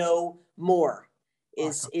yearning to know more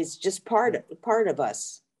is just part of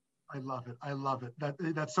us. I love it. I love it.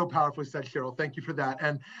 That's so powerfully said, Cheryl. Thank you for that.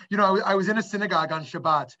 And, I was in a synagogue on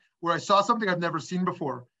Shabbat where I saw something I've never seen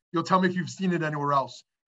before. You'll tell me if you've seen it anywhere else.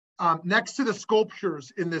 Next to the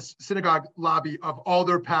sculptures in this synagogue lobby of all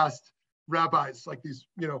their past rabbis, like these,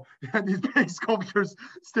 these big sculptures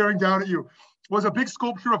staring down at you, was a big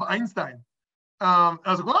sculpture of Einstein. I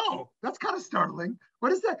was like, whoa, that's kind of startling.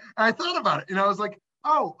 What is that? And I thought about it, and I was like,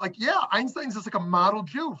 oh, yeah, Einstein's just like a model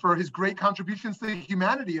Jew for his great contributions to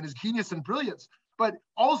humanity and his genius and brilliance. But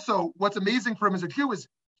also what's amazing for him as a Jew is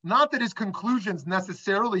not that his conclusions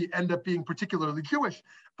necessarily end up being particularly Jewish,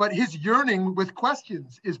 but his yearning with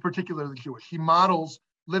questions is particularly Jewish. He models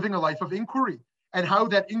living a life of inquiry and how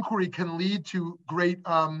that inquiry can lead to great,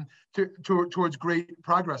 towards great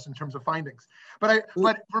progress in terms of findings. But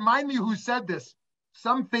remind me who said this.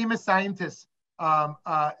 Some famous scientists,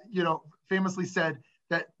 famously said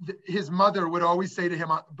that his mother would always say to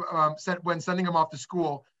him when sending him off to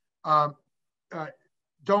school,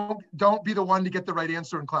 don't be the one to get the right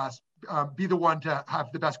answer in class. Be the one to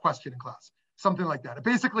have the best question in class. Something like that.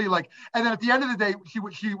 Basically, and then at the end of the day, she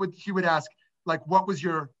would ask, what was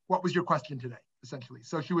your question today? Essentially.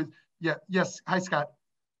 So she was, yes. Hi, Scott.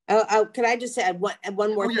 Could I just add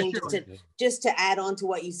one more thing, sure. just to add on to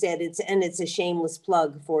what you said? It's a shameless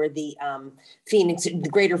plug for the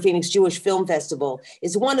Greater Phoenix Jewish Film Festival.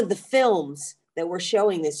 Is one of the films that we're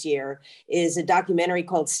showing this year is a documentary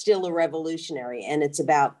called Still a Revolutionary, and it's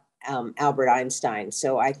about Albert Einstein.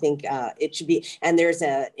 So I think it should be, and there's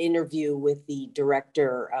an interview with the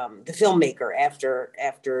director, the filmmaker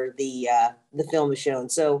after the film is shown.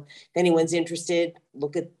 So if anyone's interested,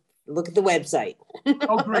 look at the website.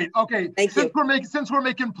 Oh, great. Okay. Thank you. Since we're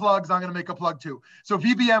making plugs, I'm going to make a plug too. So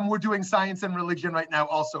VBM, we're doing science and religion right now.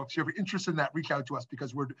 Also, if you're interested in that, reach out to us,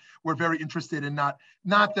 because we're very interested in not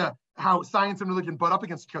how science and religion butt up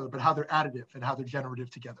against each other, but how they're additive and how they're generative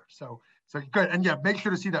together. So good. And yeah, make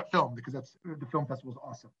sure to see that film, because the film festival is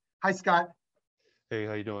awesome. Hi, Scott. Hey,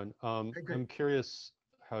 how you doing? Hey, I'm curious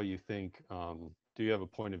how you think, do you have a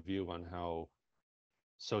point of view on how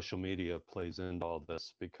social media plays into all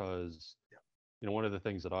this? Because, you know, one of the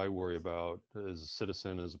things that I worry about as a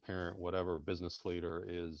citizen, as a parent, whatever, business leader,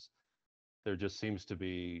 is there just seems to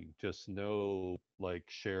be just no like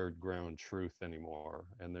shared ground truth anymore.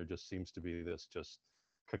 And there just seems to be this just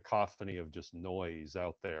cacophony of just noise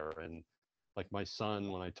out there. And like my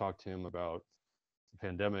son, when I talk to him about the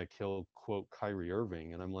pandemic, he'll quote Kyrie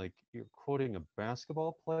Irving. And I'm like, you're quoting a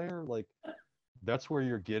basketball player? Like, that's where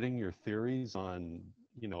you're getting your theories on,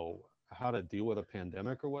 you know, how to deal with a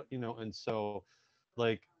pandemic or what, you know? And so,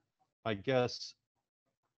 like, I guess,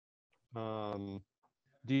 do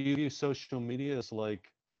you view social media as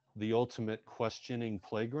like the ultimate questioning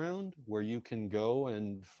playground where you can go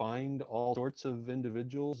and find all sorts of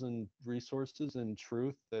individuals and resources and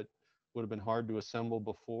truth that would have been hard to assemble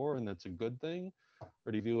before, and that's a good thing?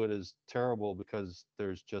 Or do you view it as terrible because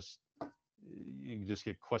there's just, you just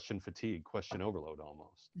get question fatigue, question overload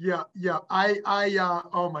almost? Yeah.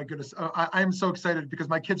 Oh my goodness. I'm so excited because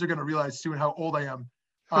my kids are going to realize soon how old I am.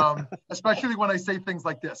 Especially when I say things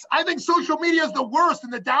like this. I think social media is the worst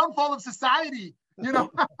and the downfall of society. You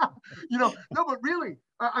know, no, but really,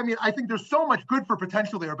 I mean, I think there's so much good for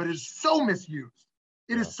potential there, but it is so misused.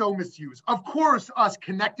 It is so misused. Of course, us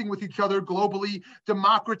connecting with each other globally,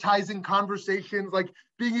 democratizing conversations, like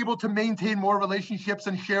being able to maintain more relationships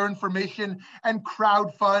and share information and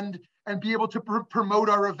crowdfund and be able to promote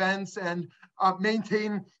our events and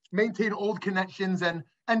maintain old connections and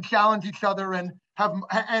challenge each other and have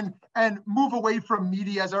and move away from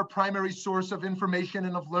media as our primary source of information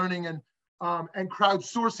and of learning and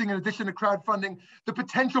crowdsourcing in addition to crowdfunding. The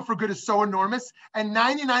potential for good is so enormous, and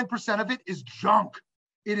 99% of it is junk.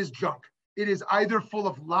 It is junk. It is either full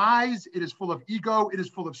of lies, it is full of ego, it is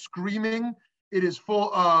full of screaming, it is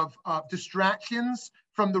full of distractions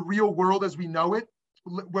from the real world as we know it,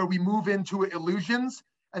 where we move into illusions.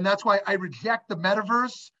 And that's why I reject the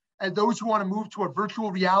metaverse and those who want to move to a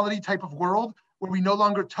virtual reality type of world where we no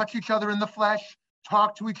longer touch each other in the flesh,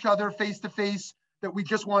 talk to each other face to face, that we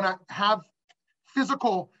just want to have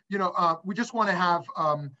physical, we just want to have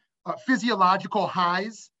physiological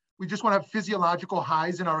highs. We just want to have physiological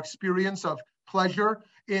highs in our experience of pleasure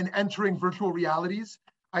in entering virtual realities.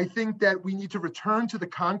 I think that we need to return to the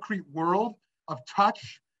concrete world of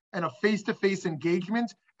touch and of face-to-face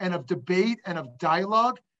engagement and of debate and of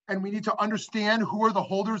dialogue. And we need to understand who are the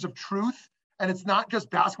holders of truth. And it's not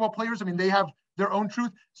just basketball players. I mean, they have their own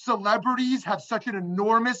truth. Celebrities have such an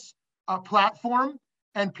enormous platform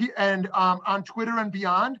and on Twitter and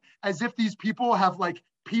beyond, as if these people have like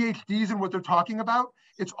PhDs in what they're talking about.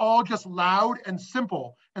 It's all just loud and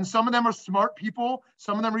simple. And some of them are smart people.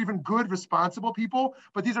 Some of them are even good, responsible people.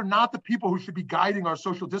 But these are not the people who should be guiding our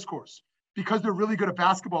social discourse because they're really good at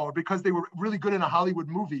basketball or because they were really good in a Hollywood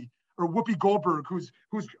movie, or Whoopi Goldberg, who's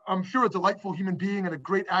I'm sure a delightful human being and a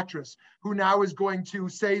great actress, who now is going to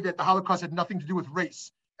say that the Holocaust had nothing to do with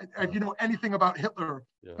race. If you know anything about Hitler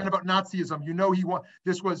and about Nazism, you know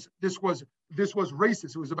this was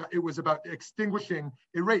racist. It was about extinguishing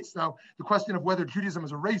a race. Now, the question of whether Judaism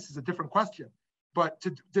is a race is a different question. But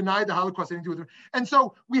to deny the Holocaust anything to do with it. And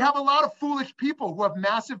so we have a lot of foolish people who have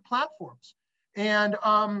massive platforms. And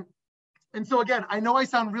so again, I know I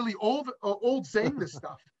sound really old saying this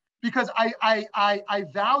stuff because I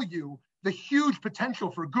value the huge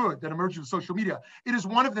potential for good that emerges with social media. It is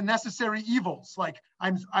one of the necessary evils. Like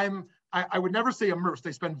I would never say immersed.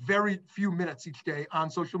 I spend very few minutes each day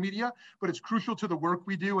on social media, but it's crucial to the work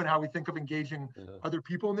we do and how we think of engaging other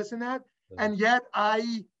people in this and that. And yet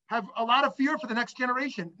I have a lot of fear for the next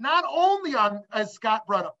generation, not only on, as Scott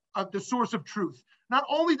brought up, the source of truth, not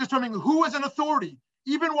only determining who is an authority,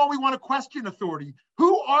 even while we want to question authority,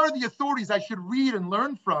 who are the authorities I should read and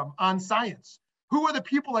learn from on science? Who are the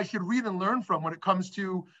people I should read and learn from when it comes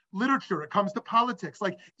to literature, it comes to politics,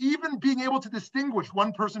 like even being able to distinguish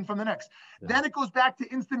one person from the next. Then it goes back to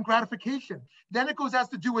instant gratification. Then it has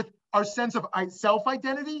to do with our sense of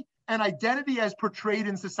self-identity and identity as portrayed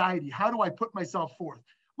in society. How do I put myself forth?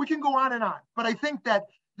 We can go on and on, but I think that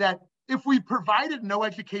if we provided no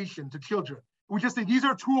education to children, we just say these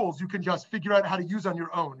are tools you can just figure out how to use on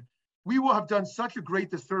your own, we will have done such a great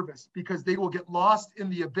disservice, because they will get lost in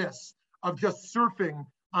the abyss of just surfing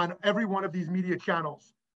on every one of these media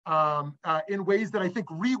channels in ways that I think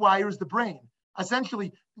rewires the brain,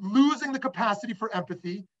 essentially losing the capacity for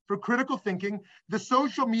empathy, for critical thinking. The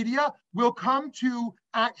social media will come to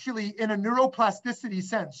actually, in a neuroplasticity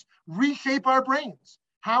sense, reshape our brains,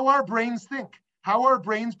 how our brains think, how our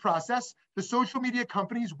brains process. The social media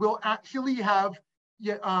companies will actually have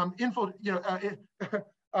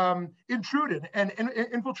intruded and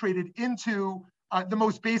infiltrated into the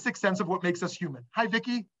most basic sense of what makes us human. Hi,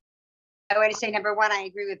 Vicky. I want to say, number one, I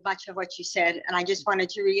agree with much of what you said, and I just wanted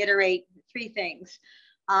to reiterate three things.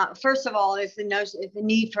 First of all, is the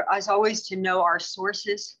need for us always to know our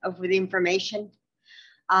sources of the information.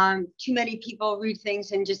 Too many people read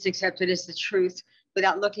things and just accept it as the truth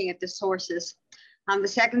without looking at the sources. The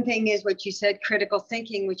second thing is what you said, critical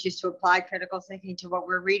thinking, which is to apply critical thinking to what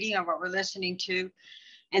we're reading or what we're listening to.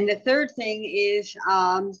 And the third thing is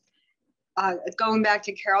going back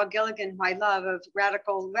to Carol Gilligan, who I love, of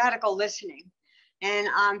radical listening. And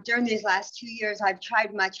during these last 2 years, I've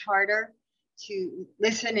tried much harder to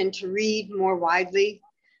listen and to read more widely,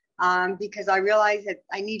 because I realize that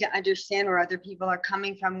I need to understand where other people are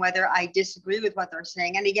coming from, whether I disagree with what they're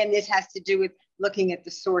saying. And again, this has to do with looking at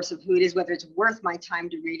the source of who it is, whether it's worth my time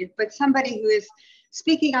to read it. But somebody who is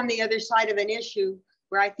speaking on the other side of an issue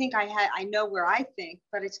where I think I know where I think,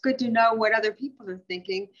 but it's good to know what other people are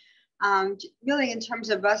thinking, really in terms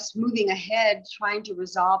of us moving ahead, trying to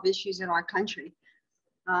resolve issues in our country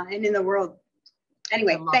and in the world.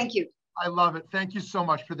 Anyway, thank you. I love it. Thank you so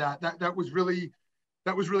much for that. That was really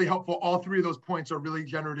helpful. All three of those points are really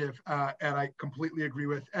generative, and I completely agree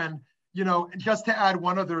with. And just to add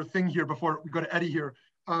one other thing here before we go to Eddie here,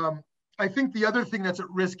 I think the other thing that's at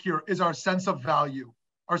risk here is our sense of value.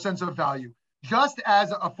 Our sense of value, just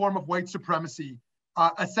as a form of white supremacy,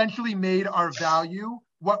 essentially made our value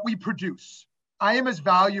what we produce. I am as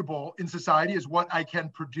valuable in society as what I can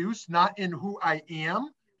produce, not in who I am.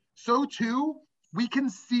 So too, we can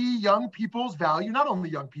see young people's value, not only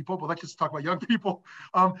young people, but let's just talk about young people.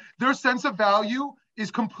 Their sense of value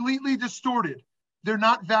is completely distorted. They're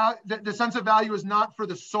not the sense of value is not for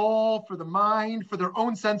the soul, for the mind, for their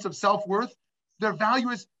own sense of self-worth. Their value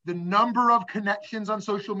is the number of connections on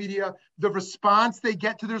social media, the response they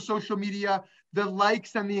get to their social media, the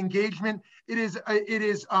likes and the engagement. And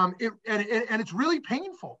it's really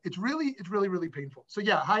painful. It's really painful. So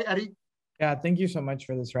yeah, hi, Eddie. Yeah, thank you so much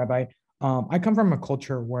for this, Rabbi. I come from a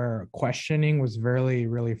culture where questioning was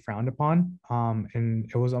really frowned upon, and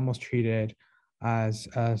it was almost treated as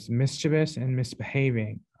mischievous and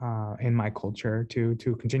misbehaving in my culture to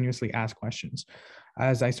continuously ask questions.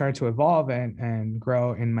 As I started to evolve and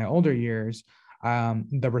grow in my older years,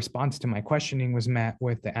 the response to my questioning was met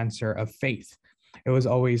with the answer of faith. It was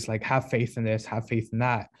always like, have faith in this, have faith in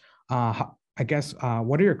that. I guess,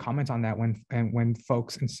 what are your comments on that when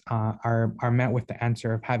folks are met with the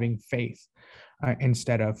answer of having faith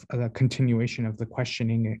instead of the continuation of the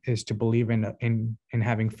questioning is to believe in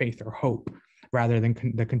having faith or hope rather than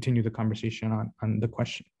continue the conversation on the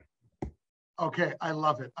question? Okay, I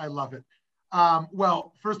love it.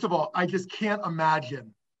 Well, first of all, I just can't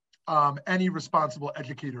imagine any responsible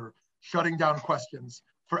educator shutting down questions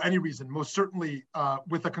for any reason, most certainly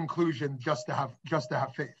with a conclusion just to have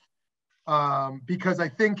faith. Because I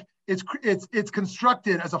think it's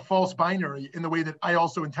constructed as a false binary in the way that I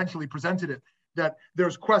also intentionally presented it, that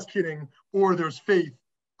there's questioning or there's faith.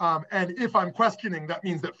 And if I'm questioning, that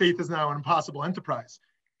means that faith is now an impossible enterprise.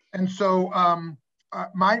 And so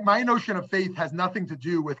my notion of faith has nothing to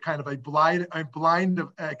do with kind of a blind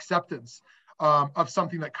acceptance of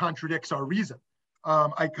something that contradicts our reason.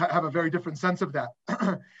 I have a very different sense of that.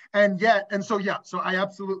 So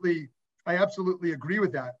I absolutely agree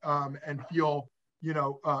with that, and feel,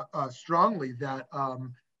 strongly that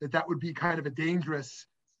that would be kind of a dangerous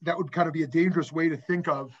way to think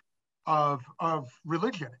of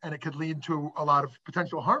religion, and it could lead to a lot of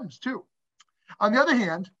potential harms too. On the other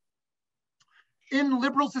hand, in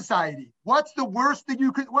liberal society, what's the worst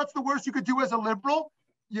you could do as a liberal?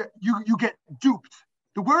 You get duped.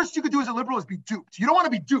 The worst you could do as a liberal is be duped. You don't want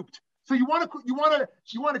to be duped. So you want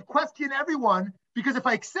to question everyone, because if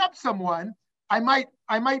I accept someone, I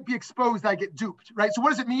might be exposed. I get duped, right? So what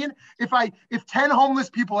does it mean? If 10 homeless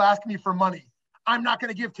people ask me for money, I'm not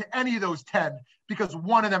going to give to any of those 10 because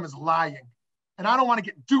one of them is lying, and I don't want to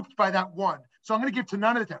get duped by that one. So I'm going to give to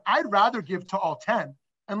none of the 10. I'd rather give to all 10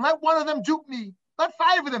 and let one of them dupe me. Let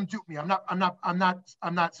 5 of them dupe me. I'm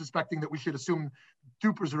not suspecting that we should assume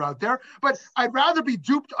dupers are out there. But I'd rather be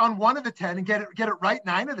duped on 1 of the 10 and get it right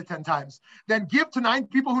 9 of the 10 times than give to 9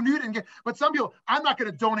 people who need it and get. But some people, I'm not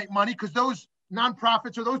going to donate money because those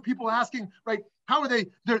nonprofits or those people asking, right, how are they?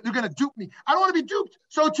 They're going to dupe me. I don't want to be duped.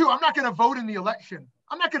 So too, I'm not going to vote in the election.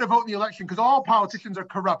 I'm not going to vote in the election because all politicians are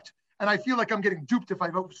corrupt. And I feel like I'm getting duped if I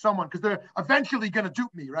vote for someone because they're eventually going to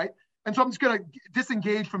dupe me, right? And so I'm just going to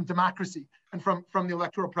disengage from democracy and from the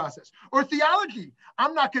electoral process. Or theology.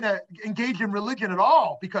 I'm not going to engage in religion at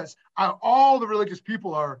all because all the religious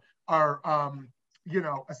people are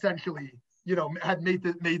essentially, had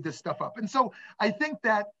made this stuff up. And so I think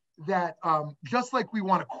that just like we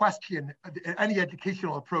want to question any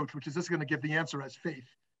educational approach, which is just going to give the answer as faith,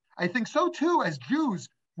 I think so too as Jews,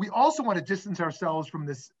 we also want to distance ourselves from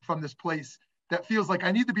this place that feels like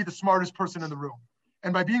I need to be the smartest person in the room.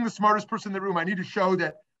 And by being the smartest person in the room, I need to show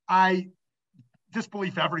that I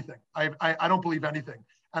disbelieve everything. I don't believe anything.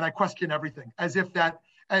 And I question everything as if that,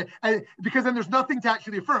 because then there's nothing to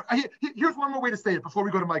actually affirm. Here's one more way to say it before we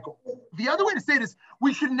go to Michael. The other way to say it is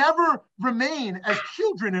we should never remain as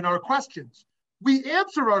children in our questions. We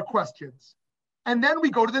answer our questions and then we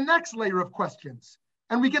go to the next layer of questions.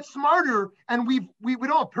 And we get smarter, and we don't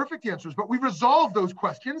have perfect answers, but we resolve those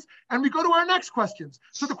questions, and we go to our next questions.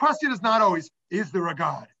 So the question is not always, is there a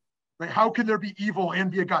God? Right? How can there be evil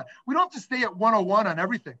and be a God? We don't have to stay at 101 on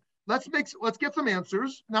everything. Let's get some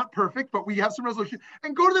answers, not perfect, but we have some resolution,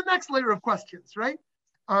 and go to the next layer of questions, right?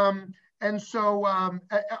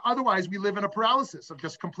 Otherwise, we live in a paralysis of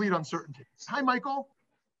just complete uncertainty. Hi, Michael.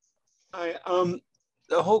 Hi.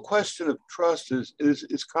 The whole question of trust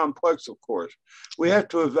is complex, of course. We have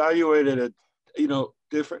to evaluate it at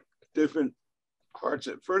different parts.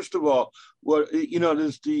 First of all,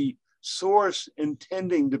 is the source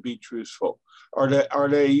intending to be truthful? Are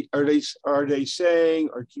they saying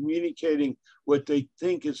or communicating what they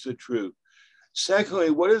think is the truth? Secondly,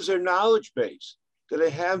 what is their knowledge base? Do they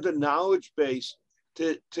have the knowledge base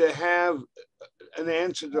to have an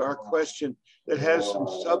answer to our question that has some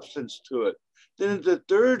substance to it? Then at the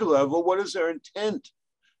third level, what is their intent?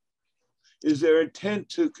 Is their intent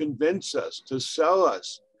to convince us, to sell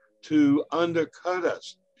us, to undercut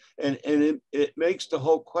us? And it makes the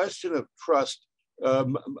whole question of trust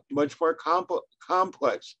much more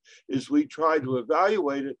complex as we try to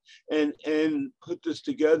evaluate it and put this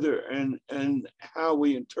together and how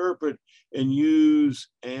we interpret and use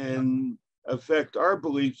and affect our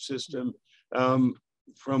belief system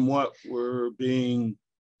from what we're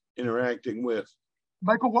interacting with.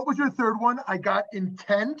 Michael, what was your third one? I got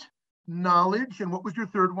intent, knowledge, and what was your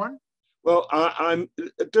third one? Well,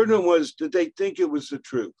 the third one was, did they think it was the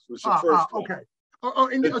truth? Was the first one. Okay.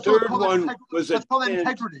 The third one was let's call that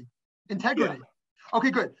integrity. Integrity. Yeah.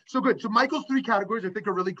 Okay, good. So Michael's 3 categories I think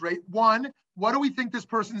are really great. 1, what do we think this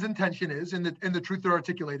person's intention is in the truth they're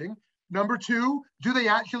articulating? Number 2, do they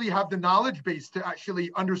actually have the knowledge base to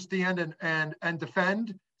actually understand and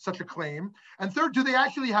defend such a claim? And 3rd, do they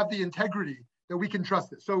actually have the integrity that we can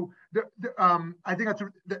trust it? So I think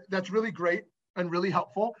that's really great and really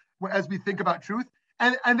helpful as we think about truth.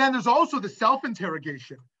 And then there's also the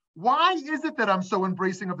self-interrogation. Why is it that I'm so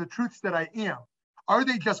embracing of the truths that I am? Are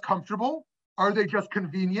they just comfortable? Are they just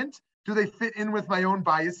convenient? Do they fit in with my own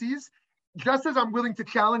biases? Just as I'm willing to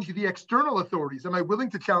challenge the external authorities, am I willing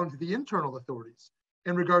to challenge the internal authorities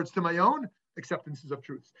in regards to my own acceptances of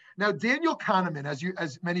truths? Now, Daniel Kahneman,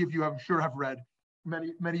 as many of you I'm sure have read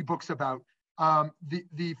many books about,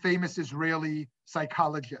 the famous Israeli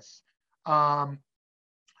psychologist.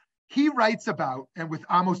 He writes about, and with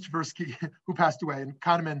Amos Tversky, who passed away, and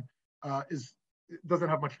Kahneman doesn't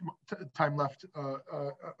have much time left,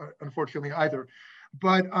 unfortunately, either.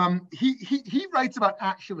 But he writes about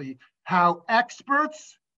actually how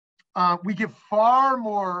experts, we give far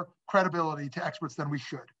more credibility to experts than we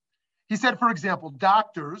should. He said, for example,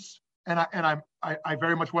 doctors, and I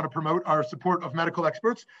very much want to promote our support of medical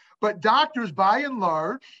experts, but doctors, by and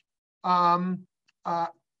large,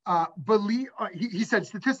 believe, he said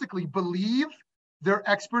statistically, believe their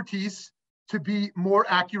expertise to be more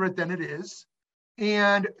accurate than it is.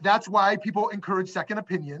 And that's why people encourage second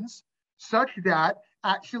opinions, such that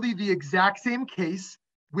actually the exact same case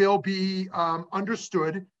will be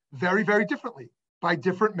understood very, very differently by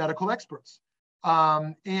different medical experts.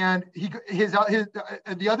 And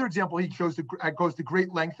the other example he goes to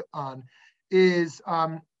great length on is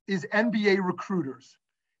NBA recruiters.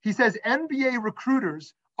 He says NBA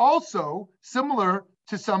recruiters also, similar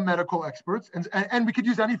to some medical experts, and we could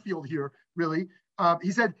use any field here, really,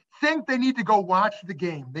 he said, think they need to go watch the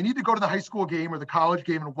game. They need to go to the high school game or the college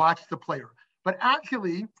game and watch the player. But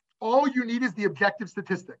actually, all you need is the objective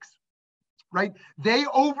statistics. right? They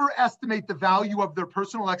overestimate the value of their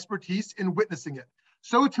personal expertise in witnessing it.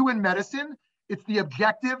 So too in medicine, it's the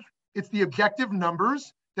objective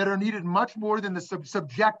numbers that are needed much more than the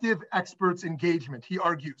subjective expert's engagement, he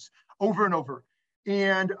argues over and over.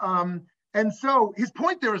 And so his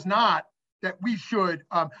point there is not that we should,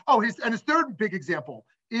 his third big example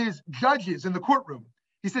is judges in the courtroom.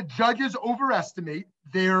 He said judges overestimate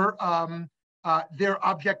their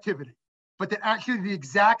objectivity, but that actually the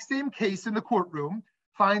exact same case in the courtroom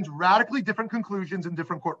finds radically different conclusions in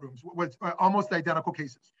different courtrooms, with almost identical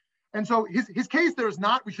cases. And so his case there is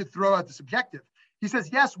not we should throw out the subjective. He says,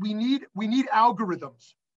 yes, we need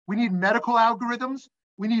algorithms. We need medical algorithms.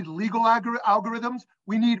 We need legal algorithms.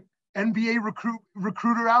 We need NBA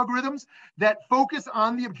recruiter algorithms that focus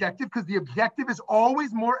on the objective, because the objective is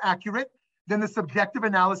always more accurate than the subjective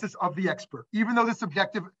analysis of the expert, even though the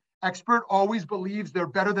subjective expert always believes they're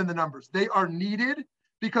better than the numbers. They are needed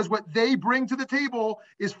because what they bring to the table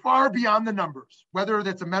is far beyond the numbers, whether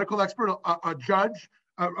that's a medical expert, a judge,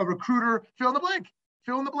 a recruiter, fill in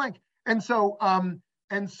the blank. And so on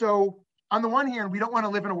the one hand, we don't want to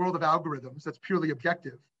live in a world of algorithms that's purely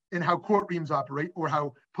objective in how courtrooms operate or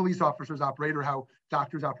how police officers operate or how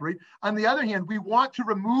doctors operate. On the other hand, we want to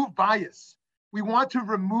remove bias. We want to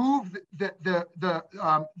remove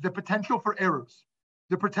the potential for errors,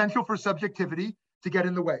 the potential for subjectivity to get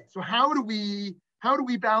in the way. So how do we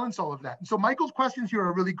balance all of that? And so Michael's questions here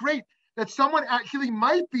are really great, that someone actually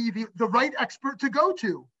might be the right expert to go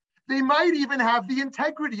to. They might even have the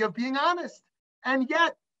integrity of being honest. And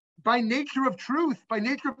yet, by nature of truth, by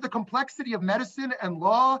nature of the complexity of medicine and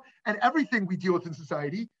law and everything we deal with in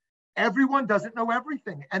society, everyone doesn't know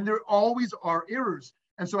everything. And there always are errors.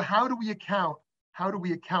 And so how do we account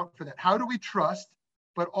for that? How do we trust,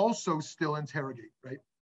 but also still interrogate, right?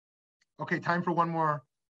 Okay, time for one more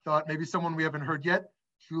thought. Maybe someone we haven't heard yet.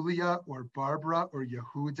 Julia or Barbara or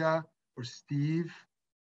Yehuda or Steve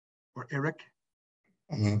or Eric.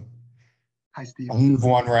 Mm-hmm. Hi, Steve.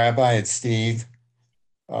 One Rabbi, it's Steve.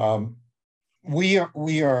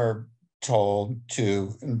 We are told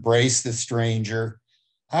to embrace the stranger.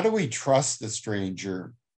 How do we trust the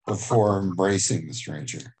stranger before embracing the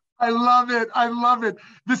stranger? I love it. I love it.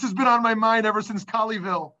 This has been on my mind ever since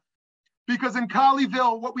Colleyville. Because in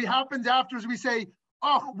Colleyville, what happens after is we say,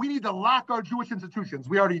 oh, we need to lock our Jewish institutions.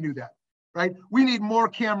 We already knew that, right? We need more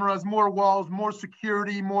cameras, more walls, more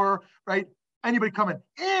security, more, right? Anybody come in.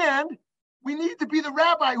 And we need to be the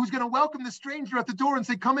rabbi who's going to welcome the stranger at the door and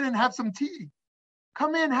say, come in and have some tea.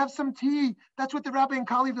 Come in, have some tea. That's what the rabbi in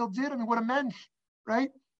Colleyville did. I mean, what a mensch, right?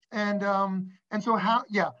 And so how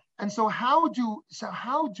do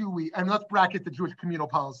we, and let's bracket the Jewish communal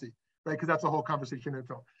policy, right? Because that's a whole conversation in its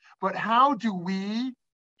own. But how do we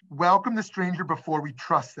welcome the stranger before we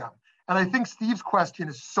trust them? And I think Steve's question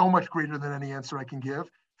is so much greater than any answer I can give.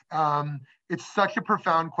 It's such a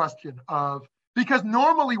profound question because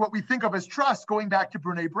normally what we think of as trust, going back to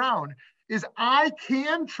Brene Brown, is I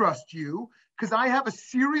can trust you because I have a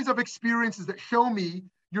series of experiences that show me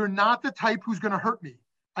you're not the type who's going to hurt me.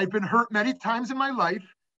 I've been hurt many times in my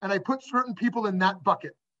life, and I put certain people in that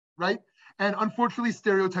bucket, right? And unfortunately,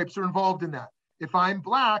 stereotypes are involved in that. If I'm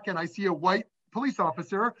Black and I see a white police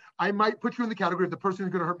officer, I might put you in the category of the person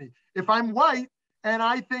who's going to hurt me. If I'm white and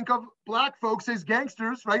I think of Black folks as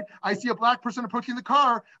gangsters, right? I see a Black person approaching the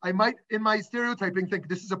car, I might, in my stereotyping, think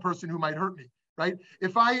this is a person who might hurt me, right?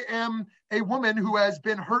 If I am a woman who has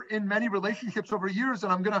been hurt in many relationships over years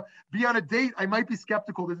and I'm going to be on a date, I might be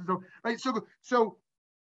skeptical. This is right.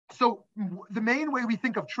 So the main way we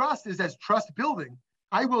think of trust is as trust building.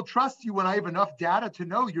 I will trust you when I have enough data to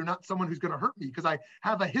know you're not someone who's going to hurt me because I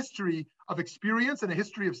have a history of experience and a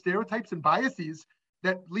history of stereotypes and biases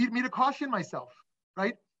that lead me to caution myself,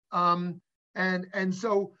 right? And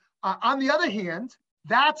so on the other hand,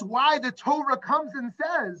 that's why the Torah comes and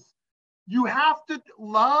says you have to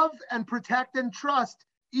love and protect and trust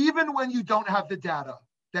even when you don't have the data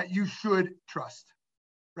that you should trust,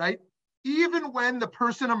 right? Even when the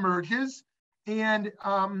person emerges and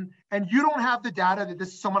you don't have the data that this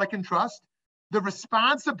is someone I can trust, the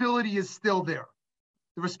responsibility is still there.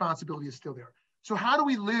 The responsibility is still there. So how do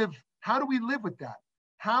we live? How do we live with that?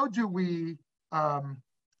 How do we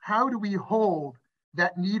hold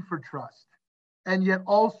that need for trust, and yet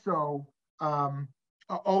also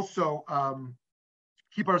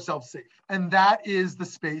keep ourselves safe? And that is the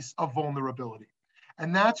space of vulnerability.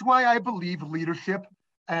 And that's why I believe leadership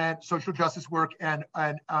and social justice work and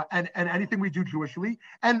anything we do Jewishly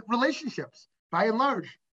and relationships, by and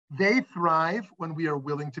large, they thrive when we are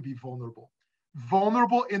willing to be vulnerable.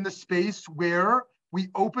 Vulnerable in the space where we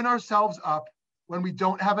open ourselves up when we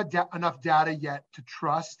don't have enough data yet to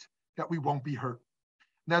trust that we won't be hurt.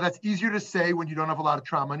 Now, that's easier to say when you don't have a lot of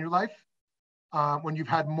trauma in your life. When you've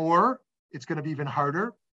had more, it's going to be even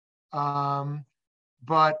harder.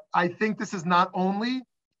 But I think this is not only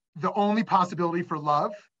the only possibility for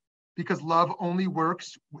love, because love only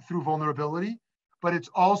works through vulnerability, but it's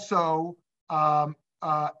also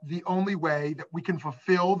the only way that we can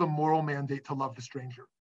fulfill the moral mandate to love the stranger.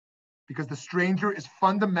 Because the stranger is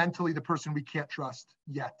fundamentally the person we can't trust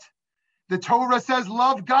yet. The Torah says,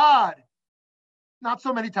 love God. Not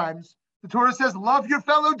so many times. The Torah says, love your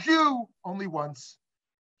fellow Jew only once.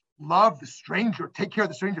 Love the stranger, take care of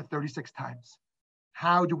the stranger 36 times.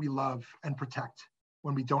 How do we love and protect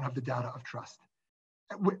when we don't have the data of trust?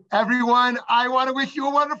 Everyone, I want to wish you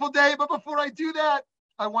a wonderful day, but before I do that,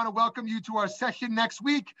 I want to welcome you to our session next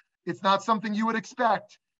week. It's not something you would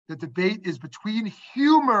expect. The debate is between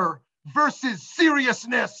humor versus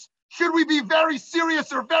seriousness. Should we be very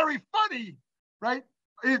serious or very funny, right?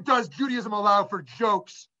 Does Judaism allow for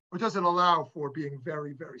jokes, or does it allow for being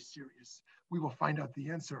very, very serious? We will find out the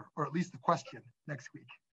answer, or at least the question, next week.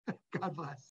 God bless.